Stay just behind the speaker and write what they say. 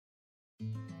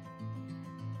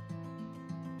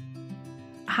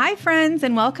Hi, friends,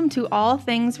 and welcome to All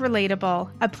Things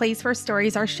Relatable, a place where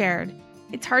stories are shared.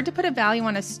 It's hard to put a value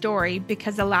on a story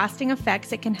because the lasting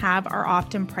effects it can have are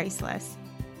often priceless.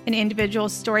 An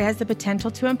individual's story has the potential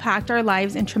to impact our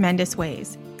lives in tremendous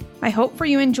ways. My hope for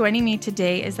you in joining me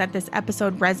today is that this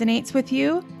episode resonates with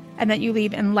you and that you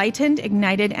leave enlightened,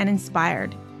 ignited, and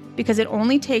inspired, because it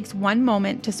only takes one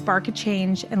moment to spark a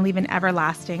change and leave an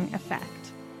everlasting effect.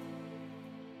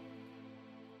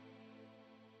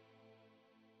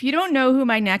 If you don't know who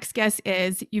my next guest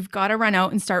is, you've got to run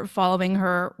out and start following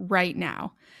her right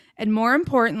now. And more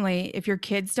importantly, if your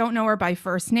kids don't know her by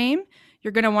first name,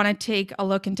 you're going to want to take a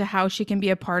look into how she can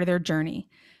be a part of their journey.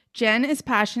 Jen is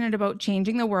passionate about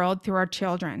changing the world through our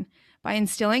children by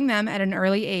instilling them at an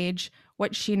early age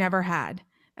what she never had,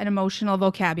 an emotional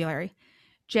vocabulary.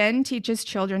 Jen teaches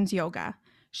children's yoga.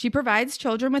 She provides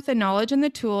children with the knowledge and the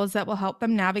tools that will help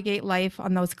them navigate life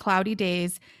on those cloudy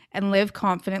days and live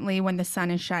confidently when the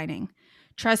sun is shining.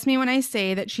 Trust me when I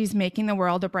say that she's making the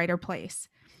world a brighter place.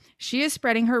 She is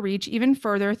spreading her reach even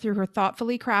further through her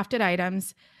thoughtfully crafted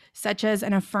items, such as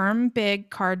an Affirm Big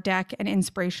card deck and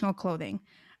inspirational clothing.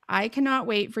 I cannot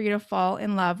wait for you to fall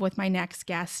in love with my next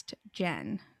guest,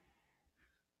 Jen.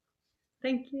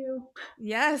 Thank you.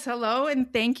 Yes, hello,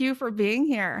 and thank you for being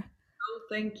here. Oh,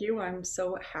 thank you. I'm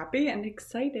so happy and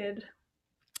excited.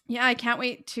 Yeah, I can't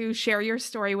wait to share your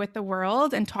story with the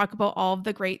world and talk about all of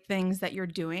the great things that you're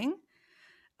doing.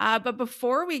 But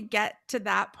before we get to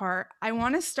that part, I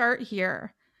want to start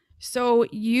here. So,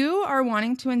 you are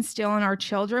wanting to instill in our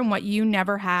children what you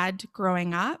never had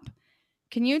growing up.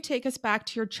 Can you take us back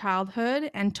to your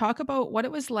childhood and talk about what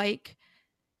it was like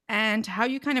and how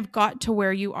you kind of got to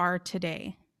where you are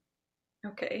today?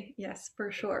 Okay, yes,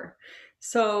 for sure.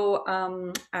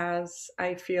 So, as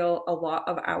I feel a lot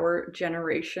of our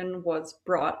generation was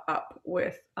brought up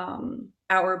with,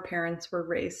 our parents were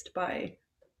raised by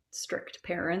strict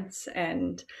parents,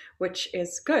 and which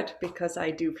is good because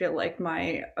I do feel like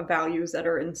my values that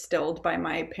are instilled by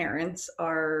my parents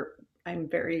are, I'm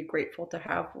very grateful to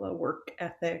have the work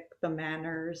ethic, the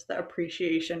manners, the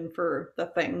appreciation for the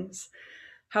things.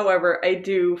 However, I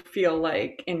do feel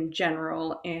like in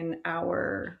general in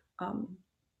our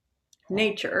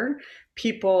nature,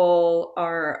 people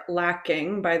are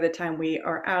lacking by the time we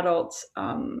are adults,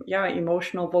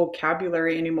 emotional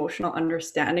vocabulary and emotional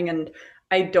understanding. And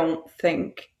I don't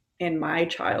think in my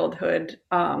childhood,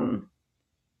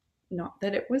 not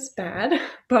that it was bad,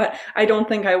 but I don't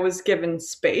think I was given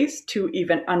space to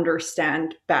even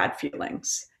understand bad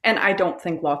feelings. And I don't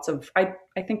think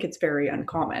I think it's very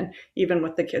uncommon, even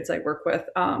with the kids I work with.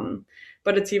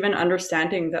 But it's even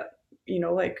understanding that,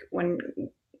 like when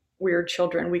we're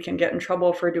children, we can get in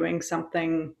trouble for doing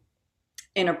something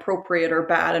inappropriate or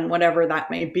bad and whatever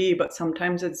that may be. But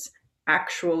sometimes it's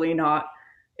actually not,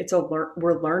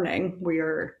 we're learning. We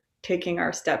are taking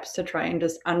our steps to try and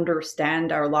just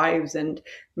understand our lives, and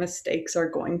mistakes are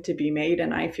going to be made.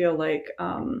 And I feel like,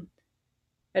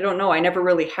 I don't know, I never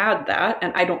really had that.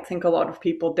 And I don't think a lot of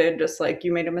people did, just like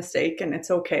you made a mistake and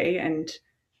it's okay. And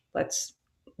let's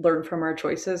learn from our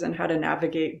choices and how to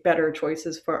navigate better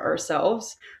choices for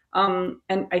ourselves. And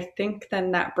I think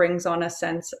then that brings on a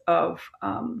sense of,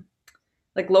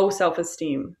 like low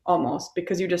self-esteem almost,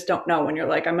 because you just don't know when you're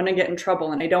like, I'm going to get in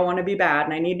trouble and I don't want to be bad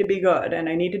and I need to be good and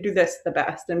I need to do this the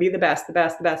best and be the best, the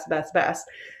best, the best, the best, the best.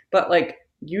 But like,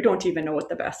 you don't even know what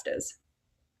the best is.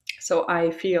 So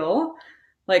I feel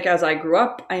like as I grew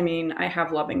up, I mean, I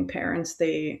have loving parents.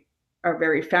 They are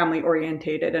very family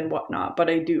orientated and whatnot, but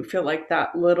I do feel like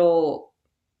that little,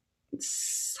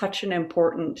 such an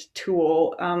important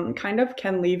tool, kind of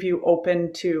can leave you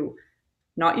open to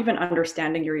not even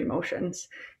understanding your emotions.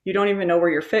 You don't even know where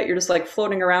you're fit. You're just like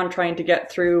floating around trying to get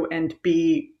through and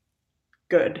be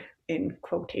good, in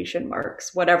quotation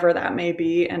marks, whatever that may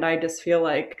be. And I just feel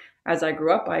like as I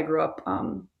grew up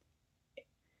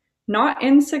not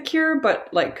insecure, but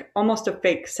like almost a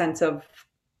fake sense of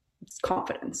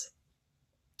confidence.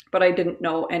 But I didn't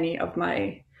know any of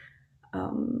my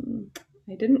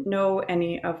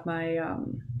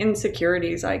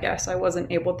insecurities, I guess. I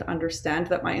wasn't able to understand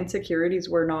that my insecurities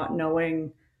were not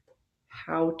knowing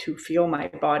how to feel my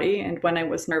body and when I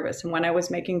was nervous and when I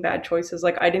was making bad choices.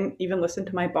 Like, I didn't even listen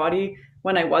to my body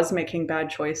when I was making bad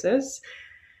choices.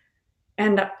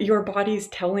 And your body's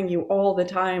telling you all the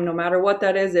time, no matter what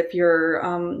that is. If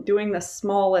you're doing the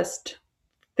smallest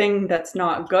thing that's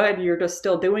not good, you're just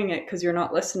still doing it because you're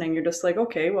not listening. You're just like,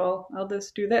 okay, well, I'll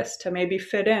just do this to maybe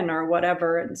fit in or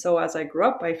whatever. And so as I grew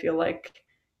up, I feel like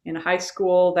in high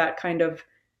school, that kind of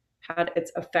had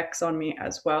its effects on me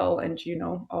as well. And,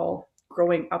 all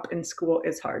growing up in school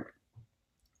is hard.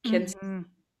 Kids, Mm-hmm.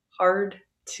 hard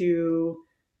to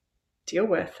deal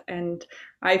with. And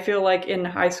I feel like in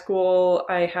high school,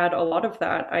 I had a lot of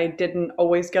that. I didn't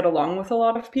always get along with a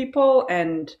lot of people,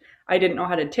 and I didn't know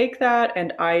how to take that.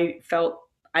 And I felt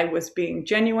I was being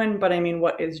genuine, but I mean,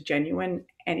 what is genuine,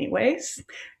 anyways?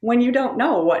 When you don't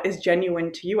know what is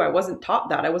genuine to you, I wasn't taught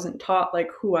that. I wasn't taught like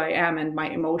who I am and my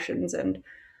emotions. And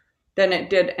then it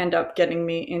did end up getting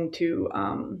me into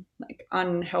like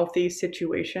unhealthy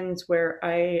situations where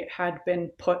I had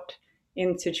been put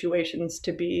in situations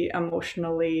to be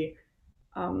emotionally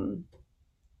um,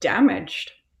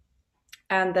 damaged.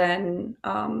 And then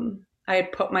I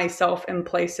had put myself in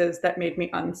places that made me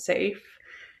unsafe.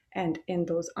 And in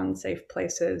those unsafe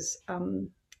places,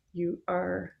 you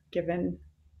are given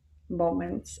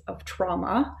moments of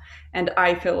trauma. And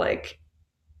I feel like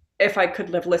if I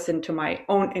could have listened to my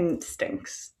own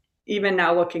instincts, even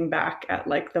now looking back at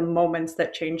like the moments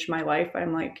that changed my life,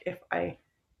 I'm like, if I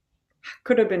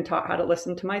could have been taught how to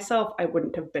listen to myself, I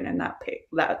wouldn't have been in that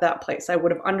place. I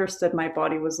would have understood my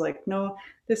body was like, no,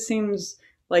 this seems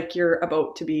like you're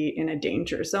about to be in a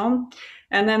danger zone.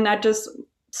 And then that just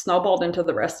snowballed into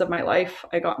the rest of my life.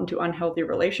 I got into unhealthy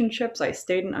relationships. I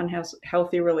stayed in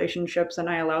unhealthy relationships, and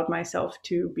I allowed myself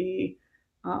to be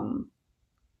um,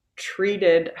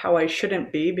 treated how I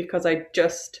shouldn't be because I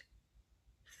just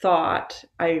thought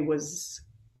I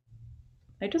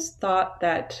just thought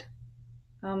that,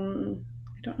 I don't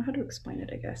know how to explain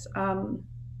it, I guess.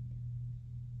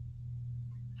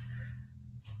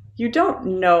 You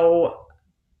don't know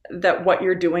that what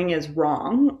you're doing is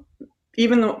wrong.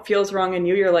 Even though it feels wrong in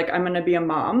you, you're like, I'm going to be a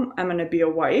mom, I'm going to be a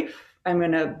wife, I'm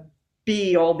going to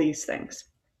be all these things.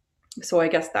 So I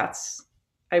guess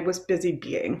I was busy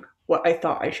being what I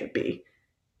thought I should be.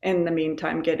 In the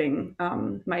meantime, getting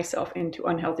myself into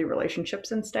unhealthy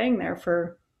relationships and staying there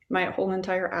for my whole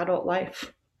entire adult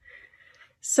life.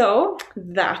 So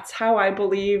that's how I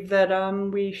believe that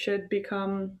we should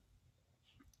become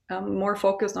more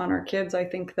focused on our kids. I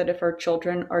think that if our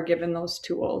children are given those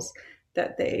tools,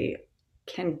 that they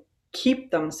can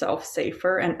keep themselves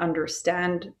safer and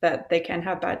understand that they can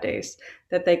have bad days,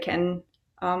 that they can,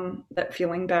 that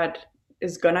feeling bad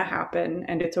is gonna happen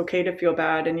and it's okay to feel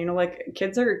bad. And like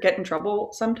kids are get in trouble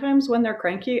sometimes when they're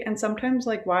cranky, and sometimes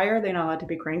like, why are they not allowed to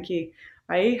be cranky?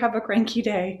 I have a cranky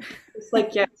day. It's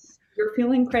like, yes, you're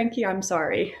feeling cranky, I'm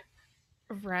sorry.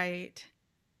 Right.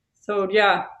 So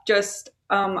yeah, just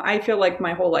I feel like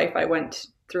my whole life I went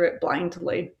through it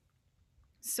blindly.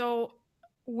 So,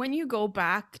 when you go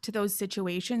back to those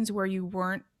situations where you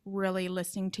weren't really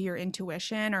listening to your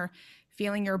intuition or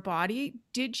feeling your body,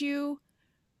 did you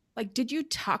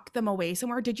tuck them away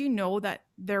somewhere? Did you know that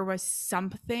there was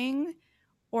something,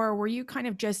 or were you kind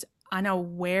of just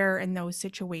unaware in those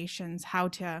situations how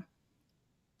to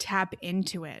tap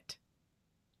into it?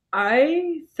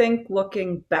 I think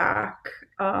looking back,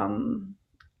 um,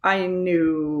 I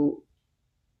knew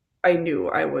I knew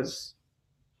I was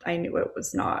I knew it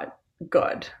was not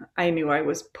good. I knew I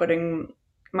was putting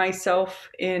myself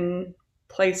in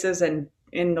places and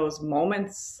in those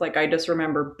moments. Like I just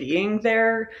remember being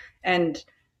there, and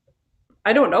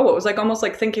I don't know, it was like almost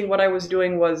like thinking what I was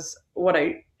doing was what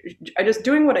I just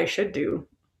doing what I should do.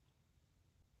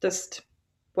 Just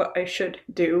what I should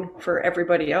do for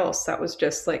everybody else. That was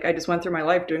just like I just went through my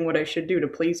life doing what I should do to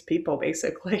please people,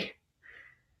 basically.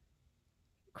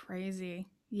 Crazy.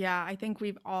 Yeah, I think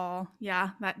we've all,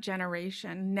 yeah, that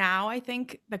generation. Now I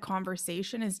think the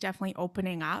conversation is definitely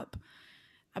opening up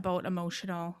about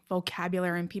emotional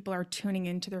vocabulary, and people are tuning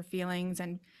into their feelings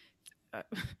and uh,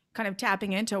 kind of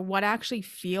tapping into what actually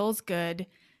feels good,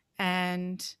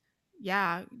 and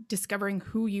yeah, discovering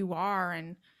who you are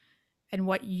and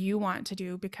what you want to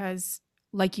do, because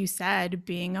like you said,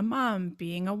 being a mom,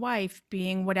 being a wife,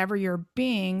 being whatever you're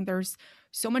being, there's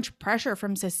so much pressure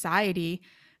from society.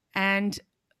 And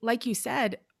like you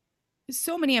said,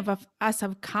 so many of us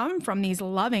have come from these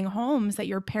loving homes that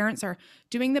your parents are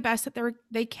doing the best that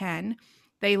they can.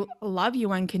 They love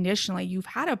you unconditionally. You've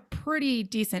had a pretty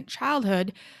decent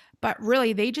childhood, but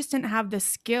really they just didn't have the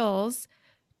skills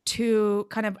to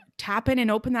kind of tap in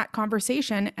and open that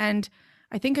conversation. And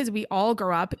I think as we all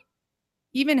grow up,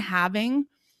 even having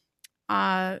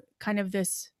kind of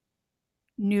this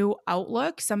new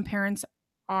outlook, some parents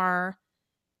are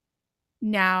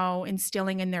now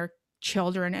instilling in their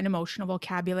children an emotional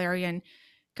vocabulary and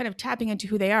kind of tapping into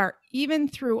who they are. Even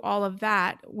through all of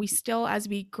that, we still, as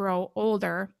we grow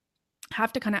older,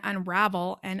 have to kind of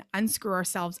unravel and unscrew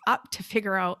ourselves up to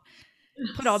figure out,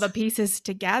 put all the pieces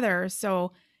together.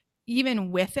 So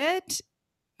even with it,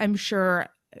 I'm sure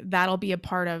that'll be a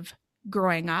part of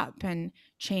growing up and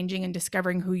changing and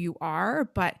discovering who you are.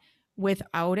 But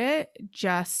without it,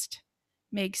 just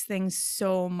makes things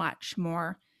so much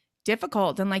more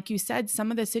difficult. And like you said,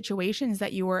 some of the situations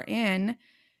that you were in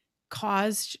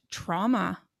caused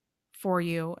trauma for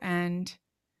you. And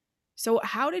so,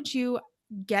 how did you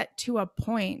get to a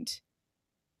point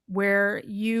where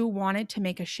you wanted to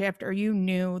make a shift, or you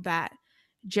knew that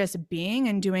just being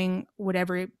and doing what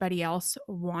everybody else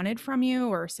wanted from you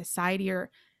or society or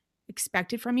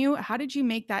expected from you, how did you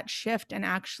make that shift and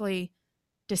actually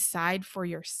decide for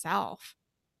yourself?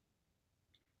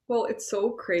 Well, it's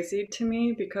so crazy to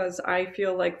me because I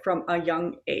feel like from a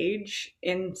young age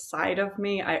inside of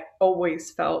me, I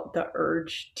always felt the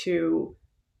urge to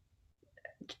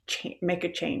make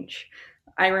a change.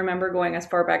 I remember going as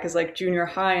far back as like junior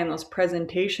high and those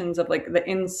presentations of like the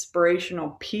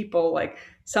inspirational people. Like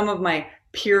some of my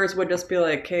peers would just be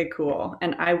like, "Okay, cool,"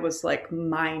 and I was like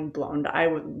mind blown.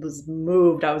 Was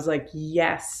moved. I was like,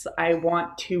 "Yes, I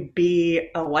want to be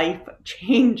a life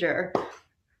changer."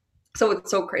 So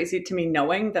it's so crazy to me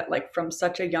knowing that like from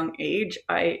such a young age,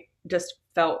 I just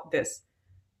felt this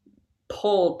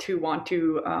pull to want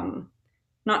to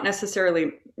not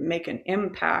necessarily make an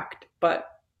impact, but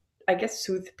I guess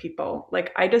soothe people.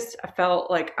 Like I just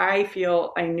felt like I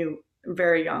knew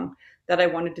very young that I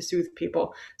wanted to soothe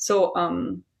people. So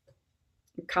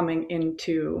coming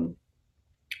into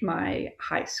my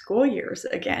high school years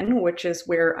again, which is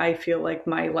where I feel like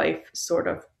my life sort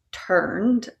of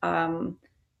turned.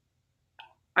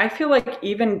 I feel like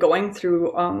even going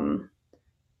through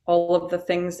all of the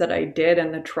things that I did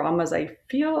and the traumas, I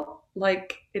feel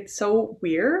like it's so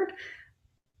weird.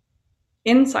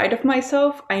 Inside of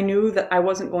myself, I knew that I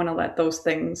wasn't going to let those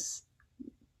things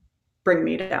bring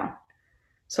me down.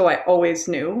 So I always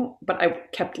knew, but I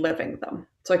kept living them.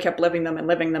 So I kept living them and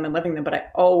living them and living them, but I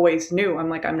always knew I'm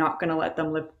like, I'm not going to let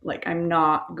them live. Like, I'm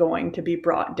not going to be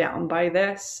brought down by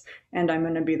this, and I'm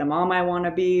going to be the mom I want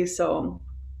to be. So,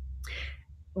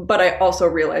 but I also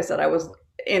realized that I was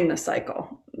in the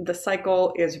cycle. The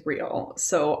cycle is real.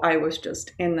 So I was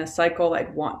just in the cycle.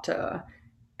 I'd want to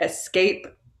escape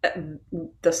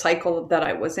the cycle that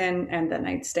I was in, and then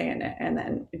I'd stay in it. And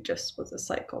then it just was a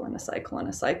cycle and a cycle and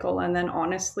a cycle. And then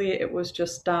honestly, it was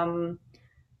just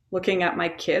looking at my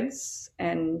kids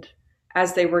and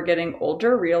as they were getting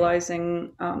older,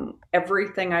 realizing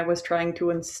everything I was trying to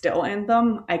instill in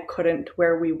them, I couldn't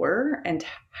where we were and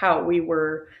how we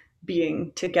were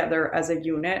being together as a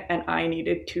unit. And I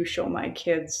needed to show my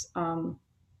kids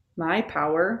my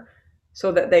power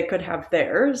so that they could have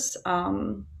theirs.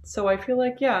 So I feel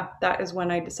like, yeah, that is when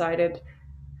I decided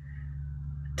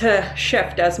to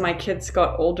shift as my kids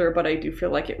got older, but I do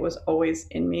feel like it was always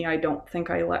in me. I don't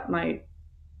think I let my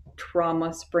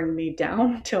traumas bring me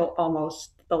down till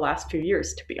almost the last few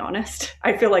years, to be honest.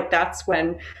 I feel like that's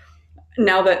when,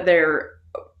 now that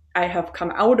I have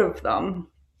come out of them,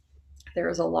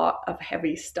 there's a lot of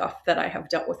heavy stuff that I have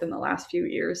dealt with in the last few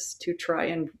years to try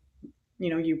and,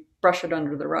 you brush it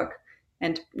under the rug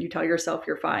and you tell yourself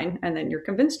you're fine. And then you're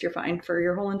convinced you're fine for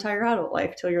your whole entire adult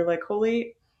life till you're like,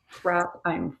 holy crap,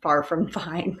 I'm far from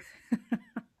fine.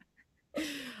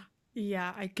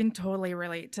 Yeah, I can totally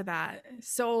relate to that.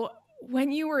 So,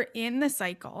 when you were in the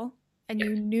cycle and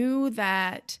you knew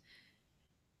that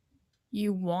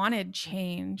you wanted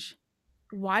change,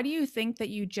 why do you think that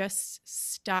you just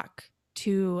stuck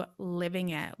to living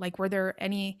it? Like, were there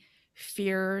any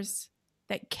fears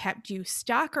that kept you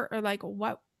stuck, or like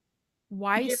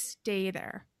why Yeah, stay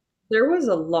there? there was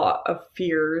a lot of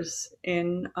fears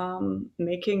in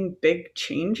making big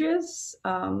changes.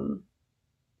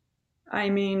 I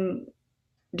mean,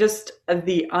 just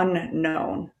the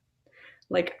unknown.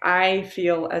 Like, I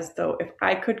feel as though if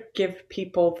I could give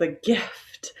people the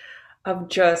gift of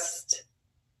just,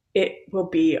 it will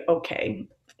be okay.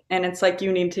 And it's like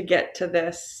you need to get to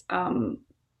this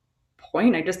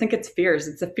point. I just think it's fears.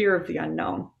 It's a fear of the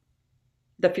unknown,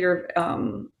 the fear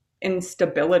of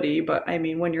instability. But I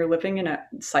mean, when you're living in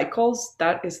cycles,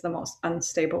 that is the most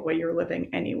unstable way you're living,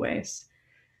 anyways.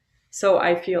 So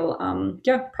I feel,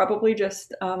 yeah, probably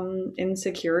just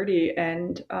insecurity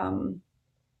and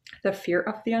the fear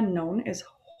of the unknown is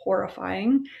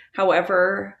horrifying.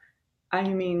 However, I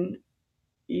mean,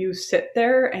 you sit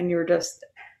there and you're just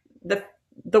the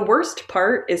the worst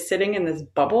part is sitting in this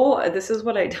bubble. This is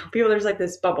what I tell people. There's like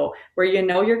this bubble where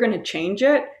you're going to change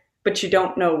it, but you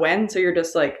don't know when. So you're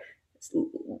just like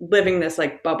living this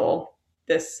like bubble.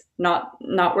 This not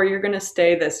where you're going to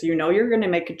stay. This you're going to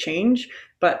make a change,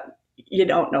 but you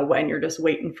don't know when. You're just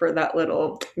waiting for that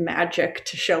little magic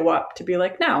to show up to be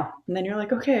like now. And then you're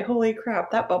like, okay, holy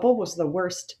crap, that bubble was the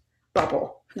worst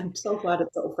bubble. I'm so glad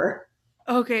it's over.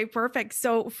 Okay, perfect.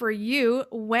 So for you,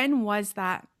 when was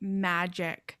that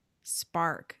magic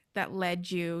spark that led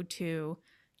you to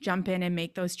jump in and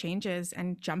make those changes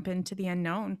and jump into the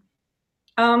unknown?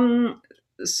 Um,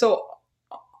 so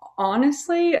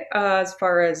honestly, as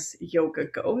far as yoga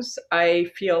goes,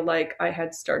 I feel like I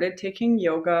had started taking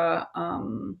yoga,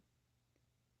 and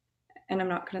I'm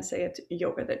not going to say it's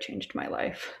yoga that changed my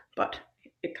life, but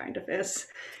it kind of is.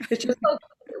 It's just like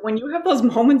when you have those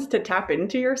moments to tap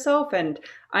into yourself, and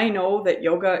I know that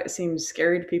yoga seems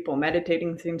scary to people,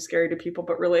 meditating seems scary to people,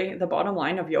 but really the bottom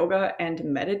line of yoga and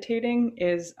meditating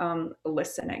is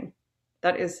listening.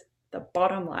 That is the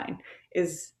bottom line.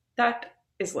 Is that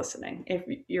is listening. If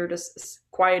you're just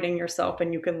quieting yourself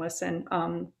and you can listen.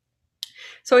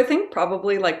 So I think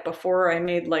probably like before I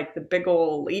made like the big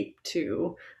old leap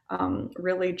to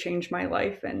really change my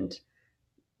life and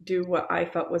do what I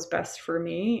felt was best for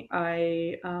me,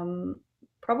 I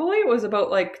probably it was about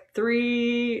like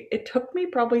it took me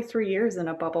probably 3 years in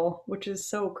a bubble, which is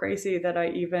so crazy that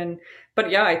but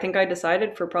yeah, I think I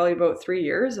decided for probably about 3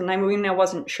 years. And I mean, I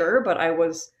wasn't sure, but I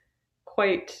was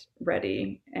quite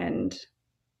ready. And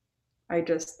I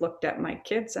just looked at my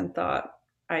kids and thought,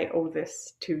 I owe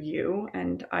this to you.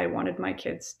 And I wanted my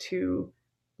kids to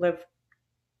live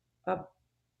a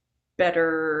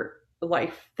better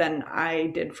life than I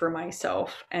did for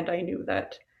myself. And I knew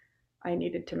that I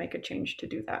needed to make a change to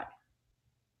do that.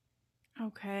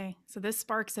 Okay. So this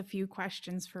sparks a few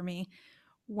questions for me.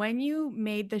 When you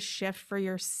made the shift for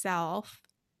yourself,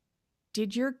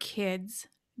 did your kids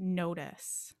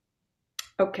notice?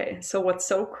 Okay, so what's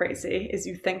so crazy is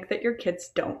you think that your kids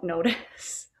don't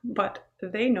notice, but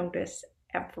they notice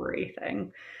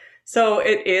everything. So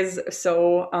it is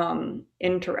so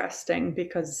interesting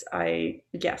because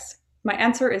yes, my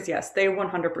answer is yes, they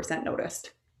 100%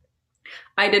 noticed.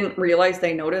 I didn't realize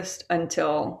they noticed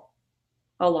until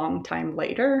a long time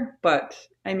later, but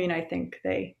I mean, I think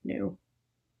they knew.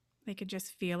 They could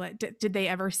just feel it. Did they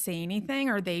ever say anything,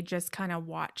 or they just kind of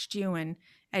watched you and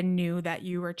knew that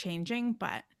you were changing?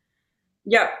 But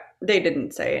Yeah, they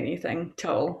didn't say anything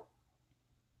till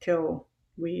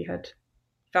we had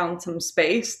found some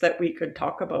space that we could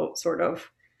talk about sort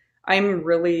of. I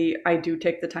do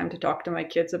take the time to talk to my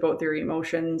kids about their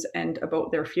emotions and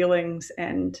about their feelings.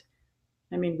 And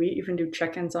I mean, we even do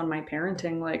check-ins on my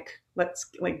parenting, like, let's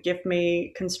like give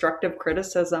me constructive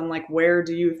criticism, like where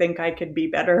do you think I could be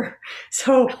better?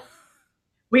 So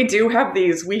we do have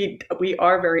these, we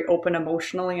are very open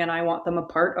emotionally, and I want them a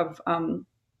part of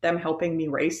them helping me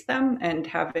raise them and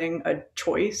having a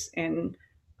choice in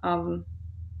um,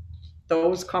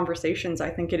 those conversations.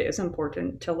 I think it is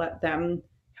important to let them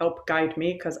help guide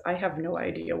me because I have no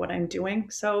idea what I'm doing.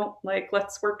 So, like,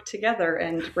 let's work together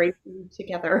and raise them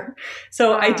together.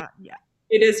 So, yeah.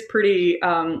 it is pretty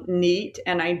neat,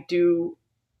 and I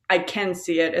can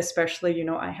see it, especially,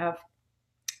 I have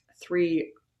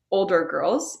three older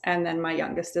girls, and then my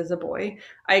youngest is a boy.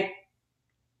 I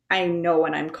I know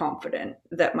and I'm confident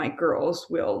that my girls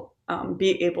will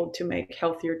be able to make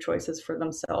healthier choices for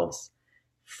themselves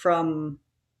from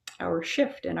our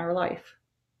shift in our life.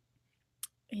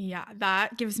 Yeah,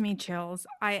 that gives me chills.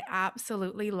 I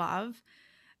absolutely love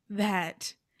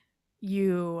that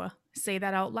you say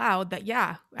that out loud, that,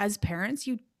 yeah, as parents,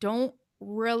 you don't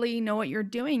really know what you're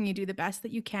doing. You do the best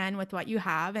that you can with what you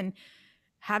have. And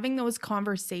having those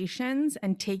conversations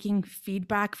and taking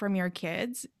feedback from your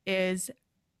kids is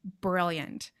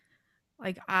brilliant.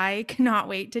 Like, I cannot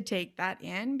wait to take that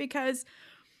in because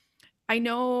I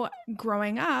know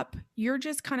growing up, you're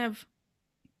just kind of,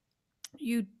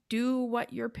 you do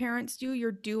what your parents do,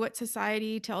 you do what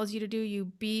society tells you to do, you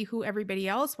be who everybody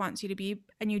else wants you to be,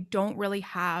 and you don't really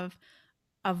have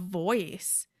a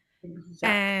voice. Exactly.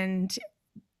 And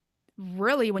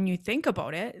really, when you think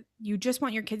about it, you just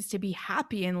want your kids to be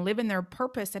happy and live in their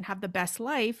purpose and have the best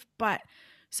life. But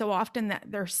so often that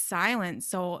they're silent.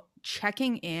 So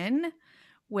checking in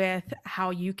with how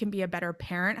you can be a better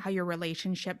parent, how your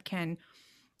relationship can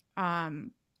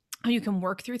um how you can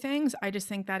work through things. I just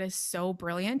think that is so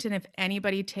brilliant. And if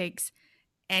anybody takes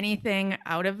anything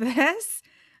out of this,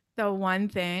 the one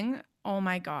thing, oh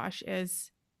my gosh,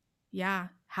 is, yeah,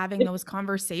 having those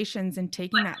conversations and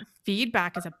taking that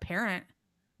feedback as a parent.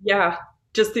 Yeah.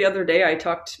 Just the other day,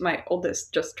 my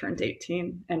oldest just turned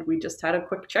 18, and we just had a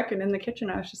quick check in the kitchen.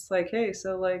 I was just like, hey,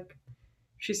 so like,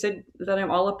 she said that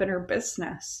I'm all up in her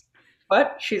business.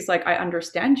 But she's like, I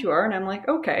understand you are. And I'm like,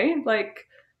 okay, like,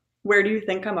 where do you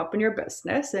think I'm up in your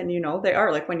business? And, they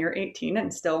are like when you're 18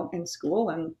 and still in school.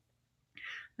 And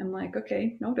I'm like,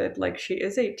 okay, noted. Like, she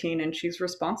is 18 and she's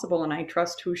responsible, and I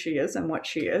trust who she is and what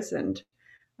she is. And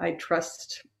I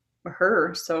trust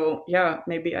her. So, yeah,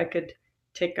 maybe I could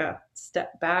take a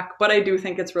step back. But I do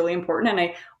think it's really important. And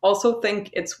I also think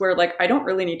it's where like I don't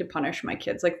really need to punish my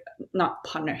kids. Like not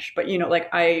punish, but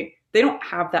like they don't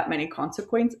have that many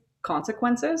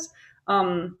consequences.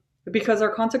 Because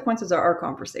our consequences are our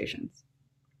conversations.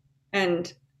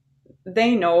 And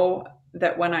they know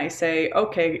that when I say,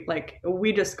 okay, like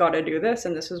we just got to do this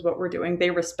and this is what we're doing, they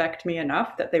respect me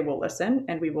enough that they will listen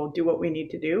and we will do what we need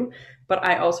to do. But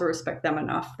I also respect them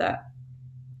enough that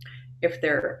if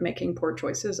they're making poor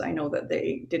choices, I know that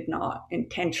they did not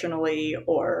intentionally,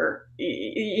 or,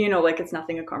 like it's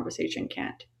nothing a conversation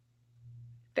can't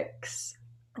fix.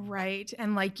 Right.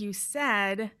 And like you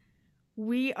said,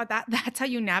 we that's how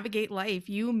you navigate life.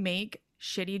 You make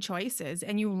shitty choices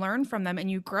and you learn from them and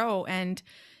you grow, and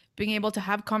being able to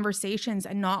have conversations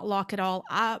and not lock it all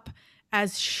up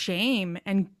as shame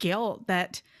and guilt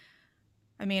that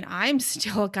I mean, I'm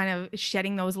still kind of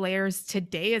shedding those layers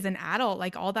today as an adult.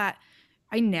 Like all that,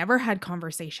 I never had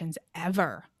conversations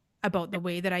ever about the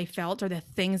way that I felt or the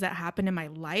things that happened in my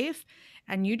life.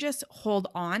 And you just hold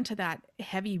on to that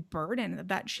heavy burden of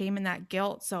that shame and that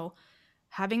guilt. So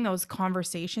having those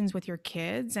conversations with your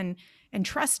kids and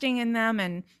trusting in them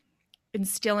and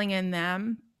instilling in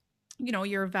them,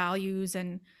 your values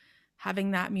and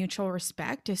having that mutual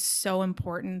respect is so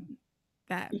important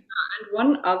that And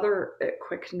one other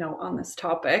quick note on this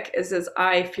topic is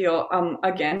I feel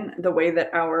again the way that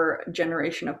our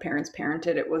generation of parents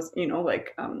parented it was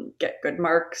like get good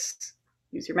marks,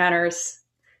 use your manners,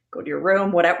 go to your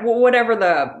room, whatever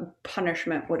the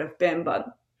punishment would have been. But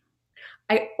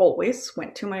I always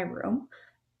went to my room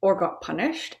or got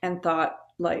punished and thought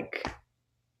like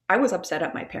I was upset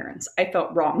at my parents. I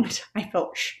felt wronged. I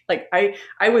felt like I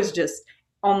was just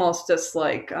almost just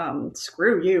like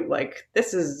screw you. Like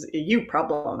this is a you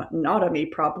problem, not a me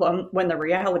problem. When the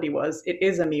reality was it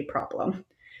is a me problem.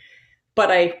 But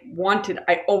I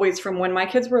always, from when my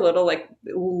kids were little, like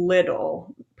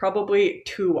little, probably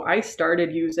two, I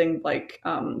started using like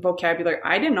vocabulary.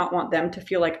 I did not want them to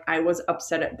feel like I was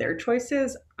upset at their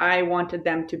choices. I wanted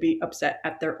them to be upset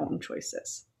at their own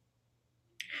choices.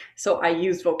 So I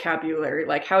used vocabulary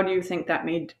like, how do you think that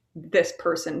made this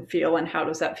person feel? And how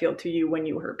does that feel to you when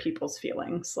you hurt people's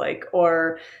feelings? Like,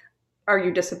 or are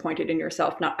you disappointed in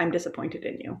yourself? Not, I'm disappointed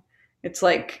in you. It's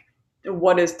like,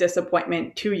 what is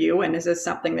disappointment to you? And is this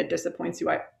something that disappoints you?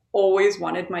 I always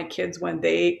wanted my kids, when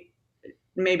they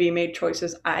maybe made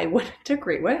choices I wouldn't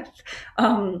agree with,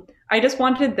 I just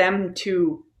wanted them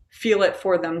to feel it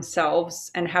for themselves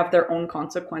and have their own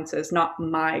consequences, not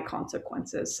my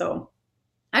consequences. So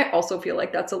I also feel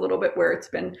like that's a little bit where it's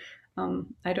been,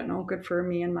 I don't know, good for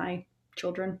me and my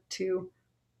children to,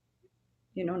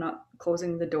 not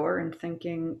closing the door and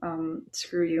thinking,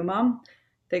 screw you, mom.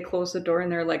 They close the door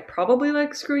and they're like, probably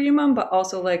like, screw you, mom, but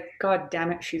also like, God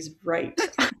damn it, she's right.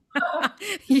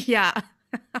 yeah.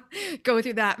 Go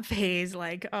through that phase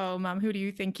like, oh, mom, who do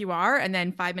you think you are? And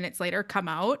then 5 minutes later, come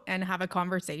out and have a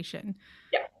conversation.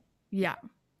 Yeah. Yeah.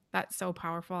 That's so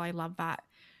powerful. I love that.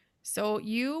 So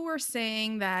you were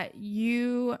saying that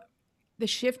the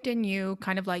shift in you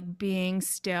kind of like being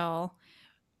still,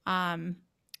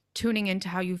 tuning into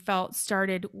how you felt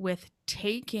started with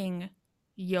taking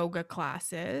yoga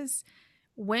classes.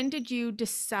 When did you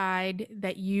decide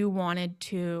that you wanted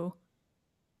to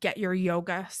get your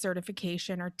yoga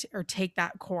certification or take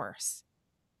that course?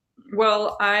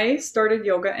 Well, I started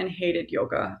yoga and hated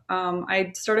yoga.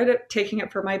 I started taking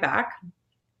it for my back,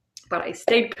 but I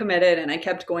stayed committed and I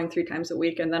kept going 3 times a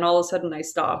week. And then all of a sudden I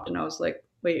stopped and I was like,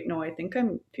 wait, no, I think I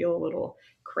feel a little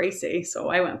crazy. So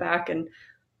I went back and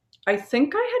I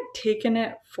think I had taken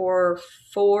it for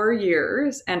 4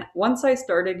 years. And once I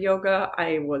started yoga,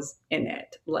 I was in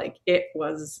it. Like it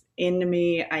was in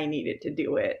me. I needed to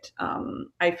do it.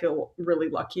 I feel really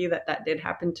lucky that that did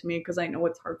happen to me because I know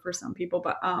it's hard for some people.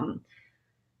 But,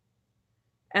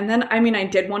 and then, I mean, I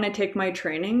did want to take my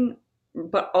training,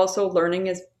 but also learning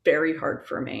is very hard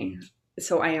for me.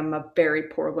 So I am a very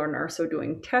poor learner. So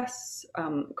doing tests,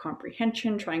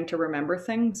 comprehension, trying to remember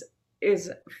things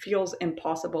is feels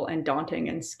impossible and daunting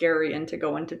and scary. And to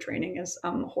go into training is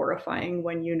horrifying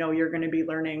when you know you're going to be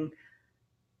learning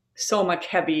so much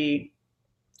heavy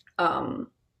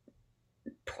um,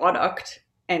 product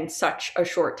in such a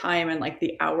short time, and like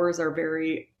the hours are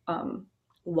very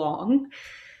long.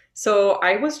 So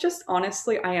I was just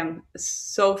honestly, I am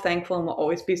so thankful and will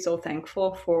always be so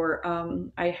thankful for,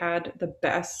 I had the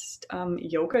best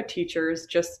yoga teachers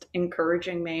just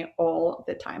encouraging me all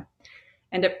the time.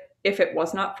 And if it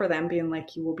was not for them being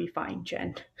like, you will be fine,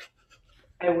 Jen,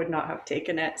 I would not have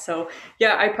taken it. So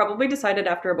yeah, I probably decided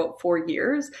after about 4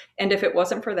 years. And if it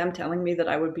wasn't for them telling me that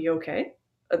I would be okay,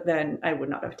 then I would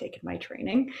not have taken my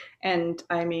training. And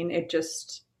I mean, it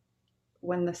just,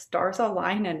 when the stars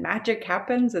align and magic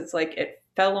happens, it's like it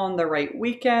fell on the right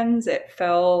weekends. It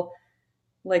fell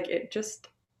like it just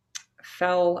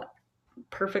fell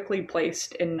perfectly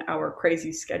placed in our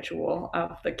crazy schedule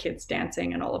of the kids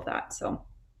dancing and all of that. So,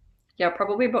 yeah,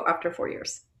 probably about after 4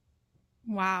 years.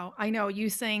 Wow. I know you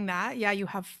saying that. Yeah, you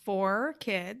have four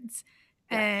kids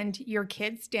Yeah. and your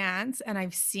kids dance, and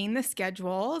I've seen the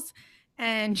schedules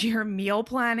and your meal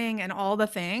planning and all the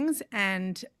things.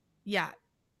 And yeah,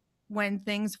 when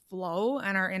things flow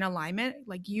and are in alignment,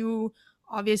 like you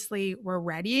obviously were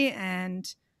ready.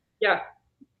 And Yeah.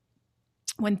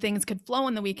 when things could flow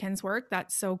in the weekends work,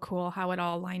 that's so cool how it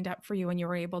all lined up for you and you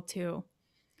were able to.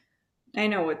 I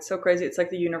know. It's so crazy. It's like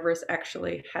the universe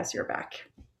actually has your back.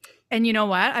 And you know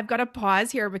what? I've got to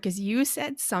pause here because you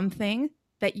said something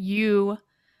that you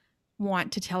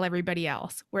want to tell everybody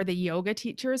else, where the yoga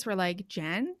teachers were like,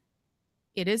 Jen,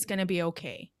 it is going to be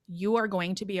okay. You are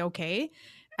going to be okay.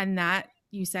 And that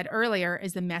you said earlier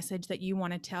is the message that you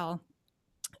want to tell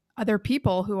other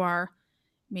people who are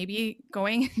maybe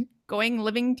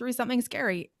living through something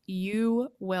scary. You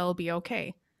will be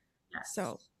okay. Yes.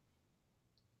 So,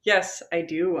 Yes, I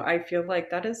do. I feel like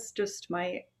that is just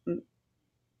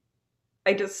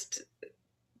I just,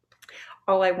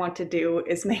 all I want to do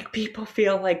is make people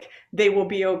feel like they will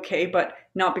be okay, but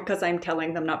not because I'm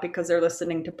telling them, not because they're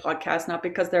listening to podcasts, not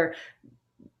because they're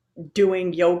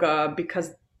doing yoga,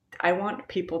 because I want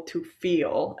people to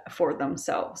feel for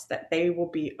themselves that they will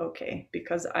be okay.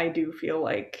 Because I do feel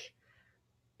like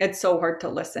it's so hard to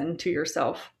listen to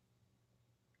yourself.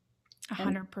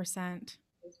 And 100%.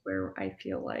 is where I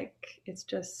feel like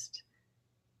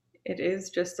it is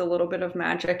just a little bit of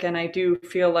magic. And I do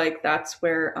feel like that's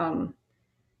where,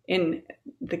 in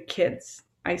the kids,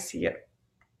 I see it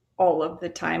all of the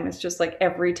time. It's just like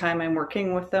every time I'm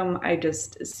working with them, I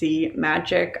just see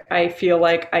magic. I feel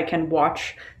like I can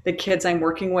watch the kids I'm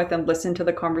working with and listen to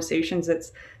the conversations.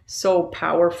 It's so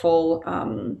powerful.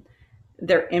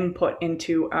 Their input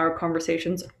into our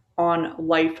conversations on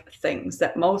life things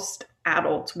that most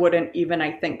adults wouldn't even,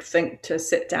 I think to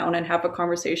sit down and have a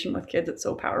conversation with kids. It's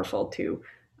so powerful to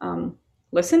um,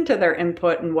 listen to their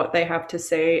input and what they have to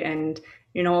say. And,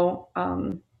 you know,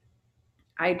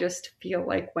 I just feel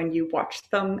like when you watch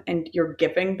them and you're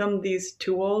giving them these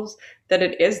tools, that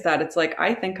it is that it's like,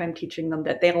 I think I'm teaching them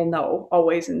that they'll know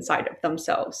always inside of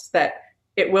themselves that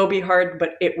it will be hard,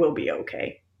 but it will be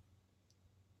okay.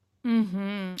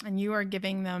 And you are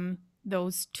giving them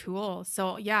those tools.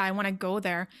 So, yeah, I want to go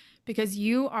there because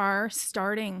you are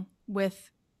starting with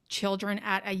children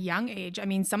at a young age. I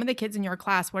mean, some of the kids in your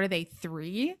class, what are they,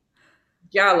 3?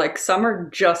 Yeah, like some are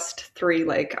just 3.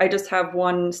 Like I just have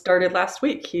one started last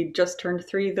week. He just turned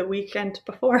 3 the weekend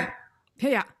before.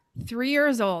 Yeah, 3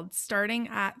 years old, starting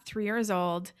at 3 years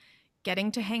old,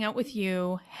 getting to hang out with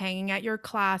you, hanging at your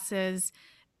classes.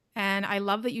 And I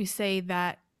love that you say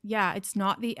that, yeah, it's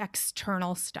not the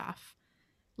external stuff.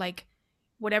 Like,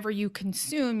 whatever you can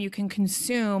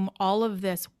consume all of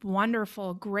this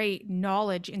wonderful, great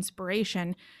knowledge,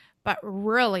 inspiration, but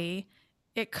really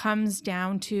it comes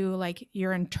down to like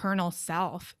your internal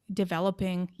self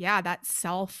developing, yeah, that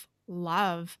self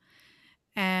love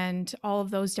and all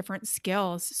of those different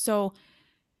skills. So,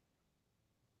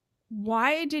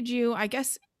 why did you, I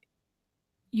guess,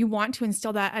 you want to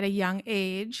instill that at a young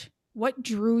age? What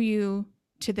drew you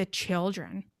to the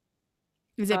children?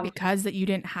 Is it Um, because that you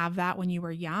didn't have that when you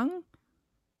were young?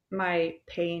 my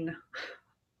pain,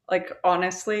 like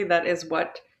honestly, that is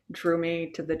what drew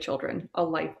me to the children. A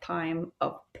lifetime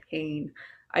of pain.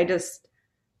 I just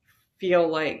feel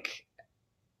like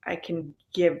I can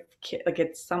give like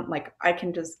it's some like I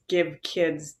can just give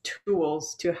kids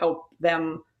tools to help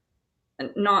them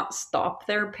not stop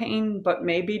their pain, but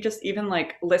maybe just even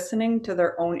like listening to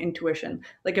their own intuition.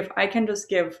 Like if I can just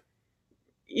give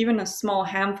even a small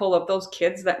handful of those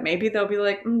kids that maybe they'll be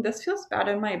like, this feels bad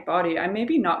in my body. I'm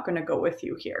maybe not going to go with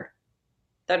you here.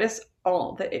 That is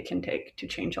all that it can take to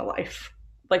change a life.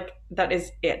 Like that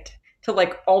is it. To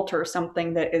like alter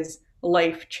something that is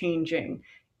life changing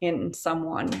in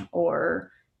someone,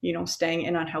 or, staying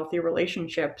in unhealthy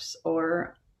relationships,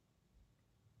 or,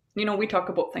 we talk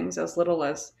about things as little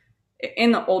as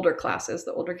in the older classes,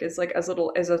 the older kids, like as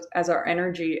little as our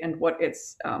energy and what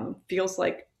it's feels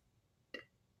like,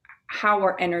 how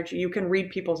our energy, you can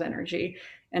read people's energy.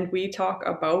 And we talk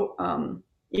about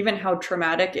even how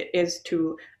traumatic it is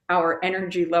to our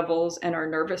energy levels and our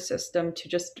nervous system to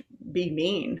just be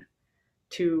mean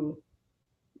to,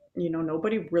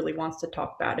 nobody really wants to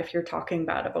talk bad. If you're talking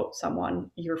bad about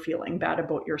someone, you're feeling bad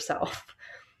about yourself.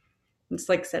 It's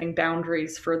like setting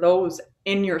boundaries for those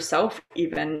in yourself,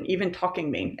 even talking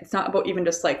me. It's not about even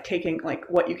just like taking like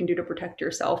what you can do to protect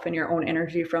yourself and your own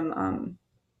energy from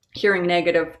hearing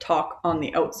negative talk on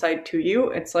the outside to you.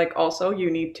 It's like also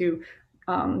you need to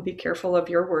be careful of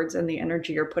your words and the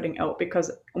energy you're putting out,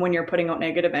 because when you're putting out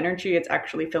negative energy, it's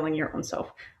actually filling your own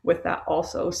self with that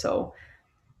also. So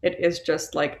it is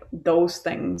just like those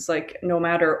things, like no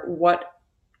matter what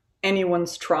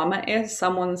anyone's trauma is,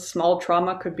 someone's small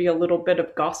trauma could be a little bit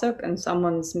of gossip and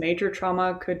someone's major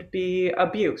trauma could be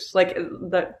abuse. Like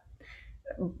that,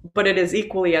 but it is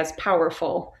equally as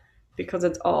powerful because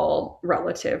it's all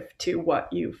relative to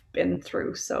what you've been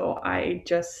through. So I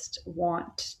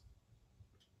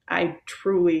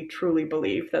truly, truly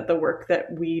believe that the work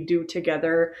that we do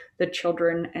together, the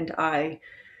children and I,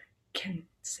 can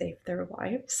save their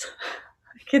lives.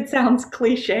 It sounds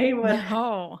cliche, but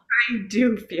No, I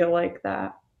do feel like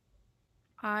that.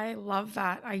 I love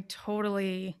that. I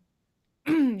totally,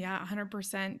 yeah,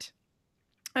 100%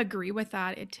 agree with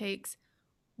that. It takes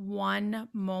one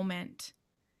moment,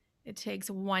 it takes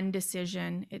one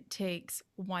decision, it takes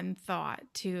one thought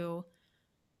to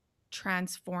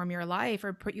transform your life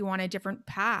or put you on a different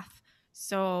path.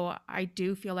 So I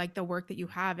do feel like the work that you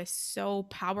have is so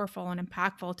powerful and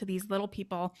impactful to these little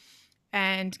people,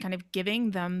 and kind of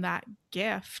giving them that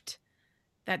gift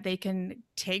that they can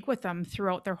take with them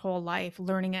throughout their whole life,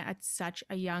 learning it at such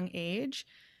a young age.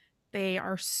 They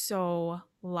are so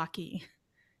lucky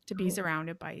to be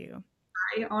surrounded by you.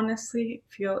 I honestly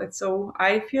feel it's so,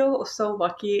 I feel so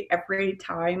lucky every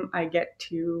time I get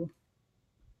to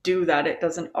do that. It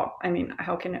doesn't, I mean,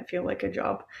 how can it feel like a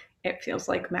job? It feels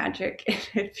like magic.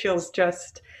 It feels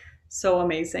just so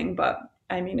amazing. But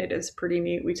I mean, it is pretty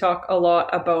neat. We talk a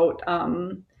lot about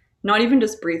not even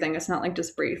just breathing. It's not like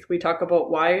just breathe. We talk about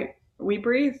why we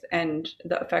breathe and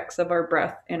the effects of our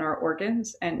breath in our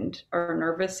organs and our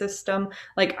nervous system.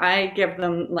 Like I give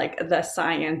them like the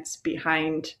science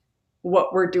behind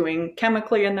what we're doing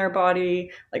chemically in their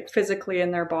body, like physically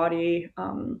in their body.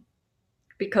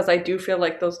 Because I do feel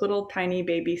like those little tiny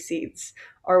baby seeds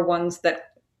are ones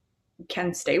that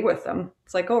can stay with them.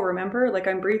 It's like, oh, remember, like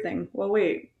I'm breathing. Well,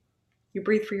 wait, you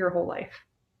breathe for your whole life.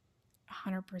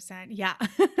 100%. Yeah.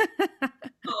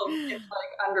 It's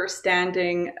like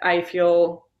understanding, I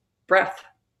feel breath.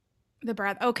 The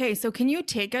breath. Okay, so can you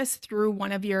take us through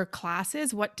one of your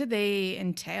classes? What do they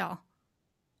entail?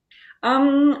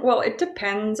 Well, it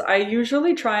depends. I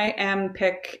usually try and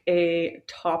pick a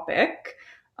topic.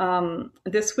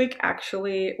 This week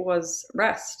actually was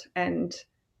rest and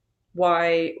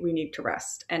why we need to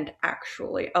rest and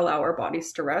actually allow our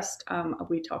bodies to rest.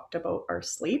 We talked about our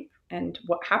sleep and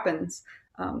what happens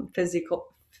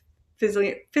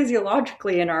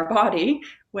physiologically in our body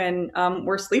when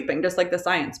we're sleeping, just like the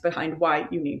science behind why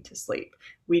you need to sleep.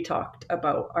 We talked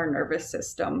about our nervous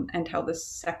system and how the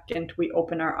second we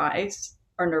open our eyes,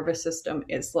 our nervous system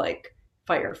is like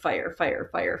fire, fire, fire,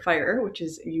 fire, fire, which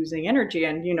is using energy.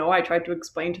 And, I tried to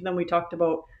explain to them, we talked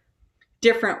about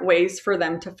different ways for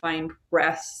them to find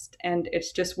rest. And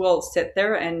it's just, we'll sit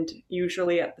there and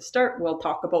usually at the start, we'll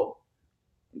talk about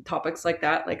topics like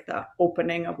that, like the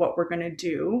opening of what we're going to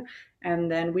do. And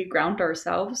then we ground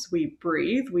ourselves, we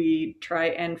breathe, we try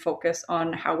and focus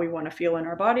on how we want to feel in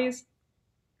our bodies.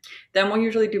 Then we'll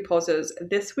usually do poses.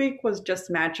 This week was just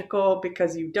magical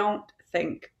because you don't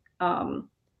think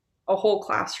a whole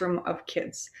classroom of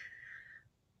kids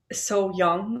so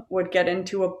young would get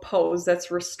into a pose that's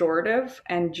restorative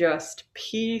and just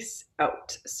peace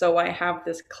out. So I have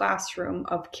this classroom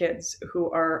of kids who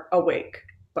are awake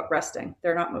but resting.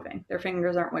 They're not moving. Their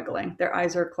fingers aren't wiggling. Their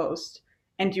eyes are closed.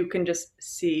 And you can just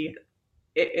see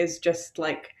it is just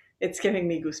like, it's giving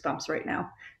me goosebumps right now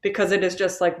because it is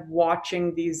just like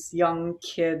watching these young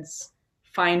kids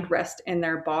find rest in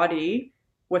their body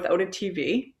without a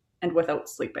TV and without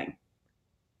sleeping.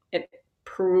 It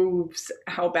proves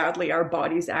how badly our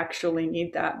bodies actually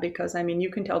need that, because I mean, you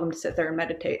can tell them to sit there and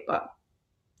meditate, but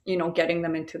getting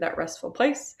them into that restful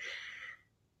place.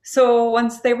 So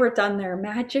once they were done their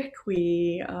magic,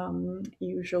 we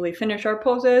usually finish our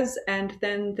poses, and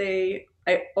then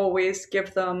I always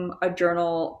give them a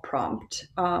journal prompt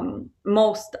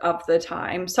most of the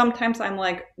time. Sometimes I'm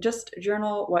like, just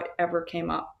journal whatever came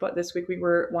up, but this week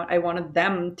I wanted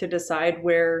them to decide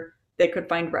where they could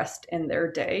find rest in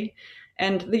their day.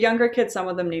 And the younger kids, some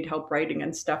of them need help writing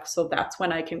and stuff, so that's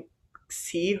when I can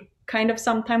see kind of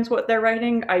sometimes what they're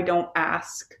writing. I don't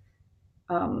ask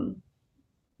um,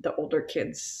 the older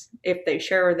kids. If they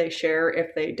share, they share.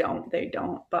 If they don't, they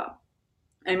don't. But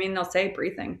I mean, they'll say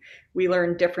breathing. We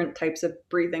learn different types of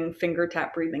breathing. Finger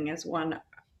tap breathing is one.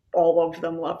 all of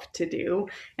them love to do.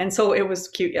 And so it was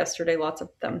cute yesterday. Lots of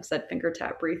them said finger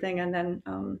tap breathing. And then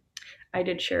I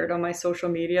did share it on my social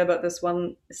media, but this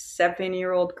one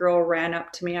 7-year-old girl ran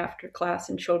up to me after class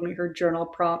and showed me her journal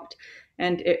prompt.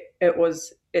 And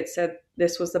it said,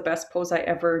 this was the best pose I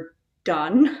ever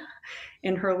done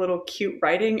in her little cute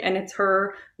writing. And it's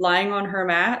her lying on her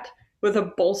mat with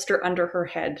a bolster under her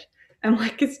head. I'm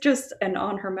like, it's just, and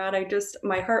on her mat,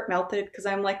 my heart melted because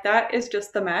I'm like, that is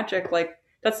just the magic. Like,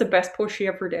 that's the best pose she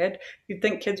ever did. You'd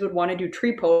think kids would want to do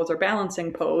tree pose or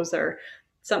balancing pose or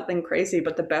something crazy,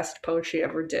 but the best pose she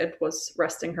ever did was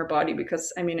resting her body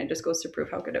because, I mean, it just goes to prove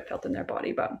how good it felt in their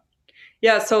body. But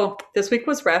yeah, so this week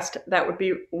was rest. That would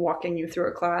be walking you through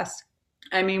a class.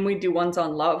 I mean, we do ones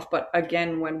on love, but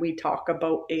again, when we talk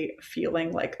about a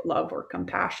feeling like love or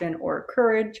compassion or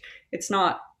courage, it's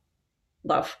not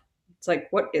love. It's like,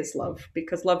 what is love?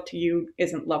 Because love to you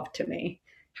isn't love to me.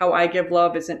 How I give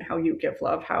love isn't how you give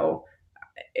love. How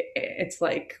it's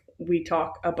like we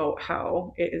talk about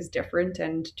how it is different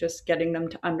and just getting them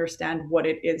to understand what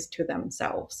it is to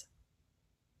themselves.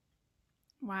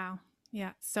 Wow.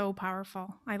 Yeah, so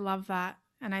powerful. I love that.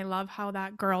 And I love how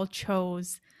that girl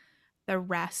chose the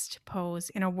rest pose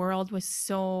in a world with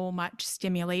so much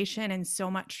stimulation and so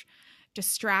much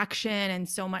distraction and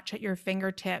so much at your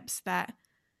fingertips that,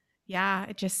 yeah,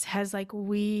 it just says like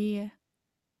we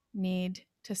need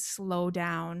to slow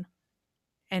down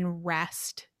and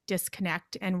rest,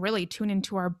 disconnect, and really tune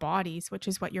into our bodies, which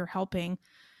is what you're helping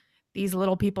these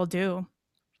little people do.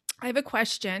 I have a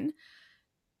question.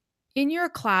 In your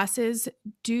classes,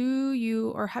 do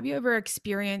you or have you ever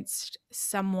experienced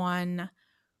someone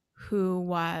who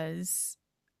was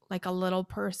like a little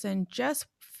person just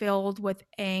filled with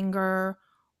anger,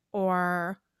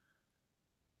 or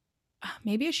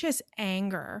maybe it's just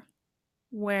anger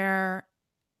where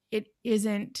it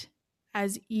isn't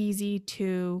as easy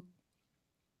to,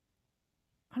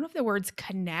 I don't know if the words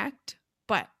connect,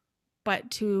 but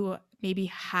to maybe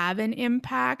have an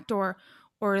impact or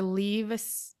leave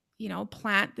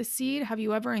plant the seed? Have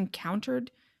you ever encountered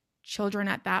children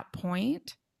at that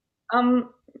point?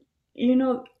 Um, you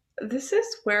know, this is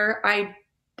where I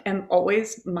am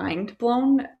always mind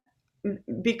blown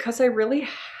because I really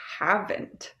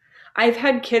haven't. I've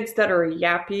had kids that are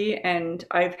yappy, and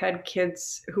I've had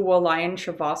kids who will lie in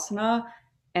Shavasana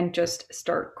and just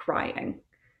start crying.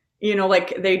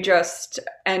 Like they just,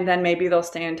 and then maybe they'll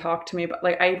stay and talk to me, but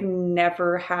like I've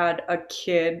never had a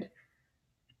kid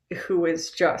who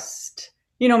is just,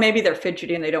 maybe they're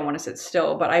fidgety and they don't want to sit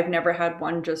still, but I've never had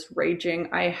one just raging.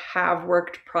 I have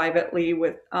worked privately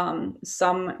with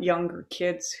some younger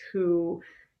kids who,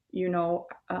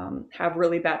 have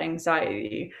really bad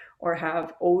anxiety or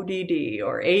have ODD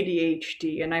or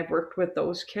ADHD. And I've worked with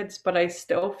those kids, but I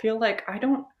still feel like I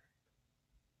don't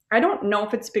know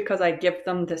if it's because I give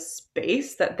them the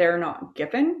space that they're not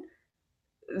given,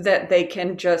 that they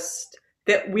can just,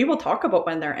 that we will talk about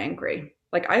when they're angry.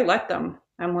 Like I let them.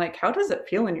 I'm like, how does it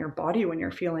feel in your body when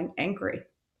you're feeling angry?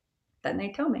 Then they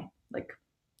tell me, like,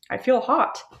 I feel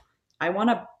hot. I want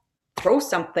to throw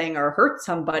something or hurt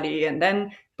somebody. And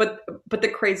then, but the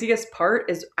craziest part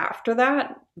is after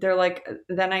that, they're like,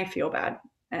 then I feel bad,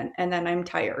 and then I'm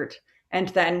tired. And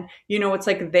then, it's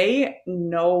like they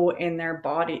know in their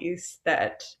bodies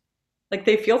that like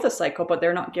they feel the cycle, but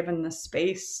they're not given the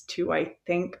space to, I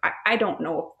think. I don't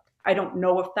know. I don't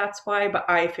know if that's why, but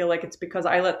I feel like it's because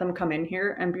I let them come in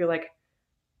here and be like,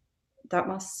 that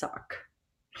must suck.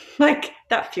 Like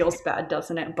that feels bad,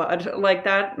 doesn't it, bud? Like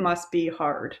that must be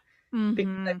hard because I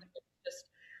Mm-hmm. think it's just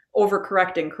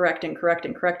overcorrecting,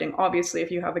 correcting. Obviously,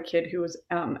 if you have a kid who is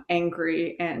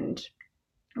angry and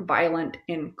violent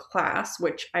in class,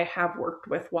 which I have worked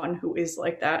with one who is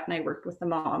like that, and I worked with the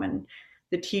mom and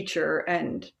the teacher,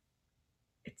 and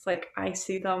it's like I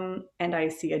see them and I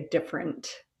see a different,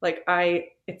 like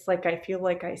it's like I feel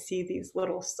like I see these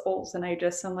little souls, and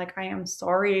I'm like, I am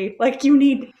sorry. Like you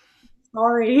need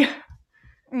sorry.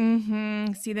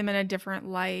 Mm-hmm. See them in a different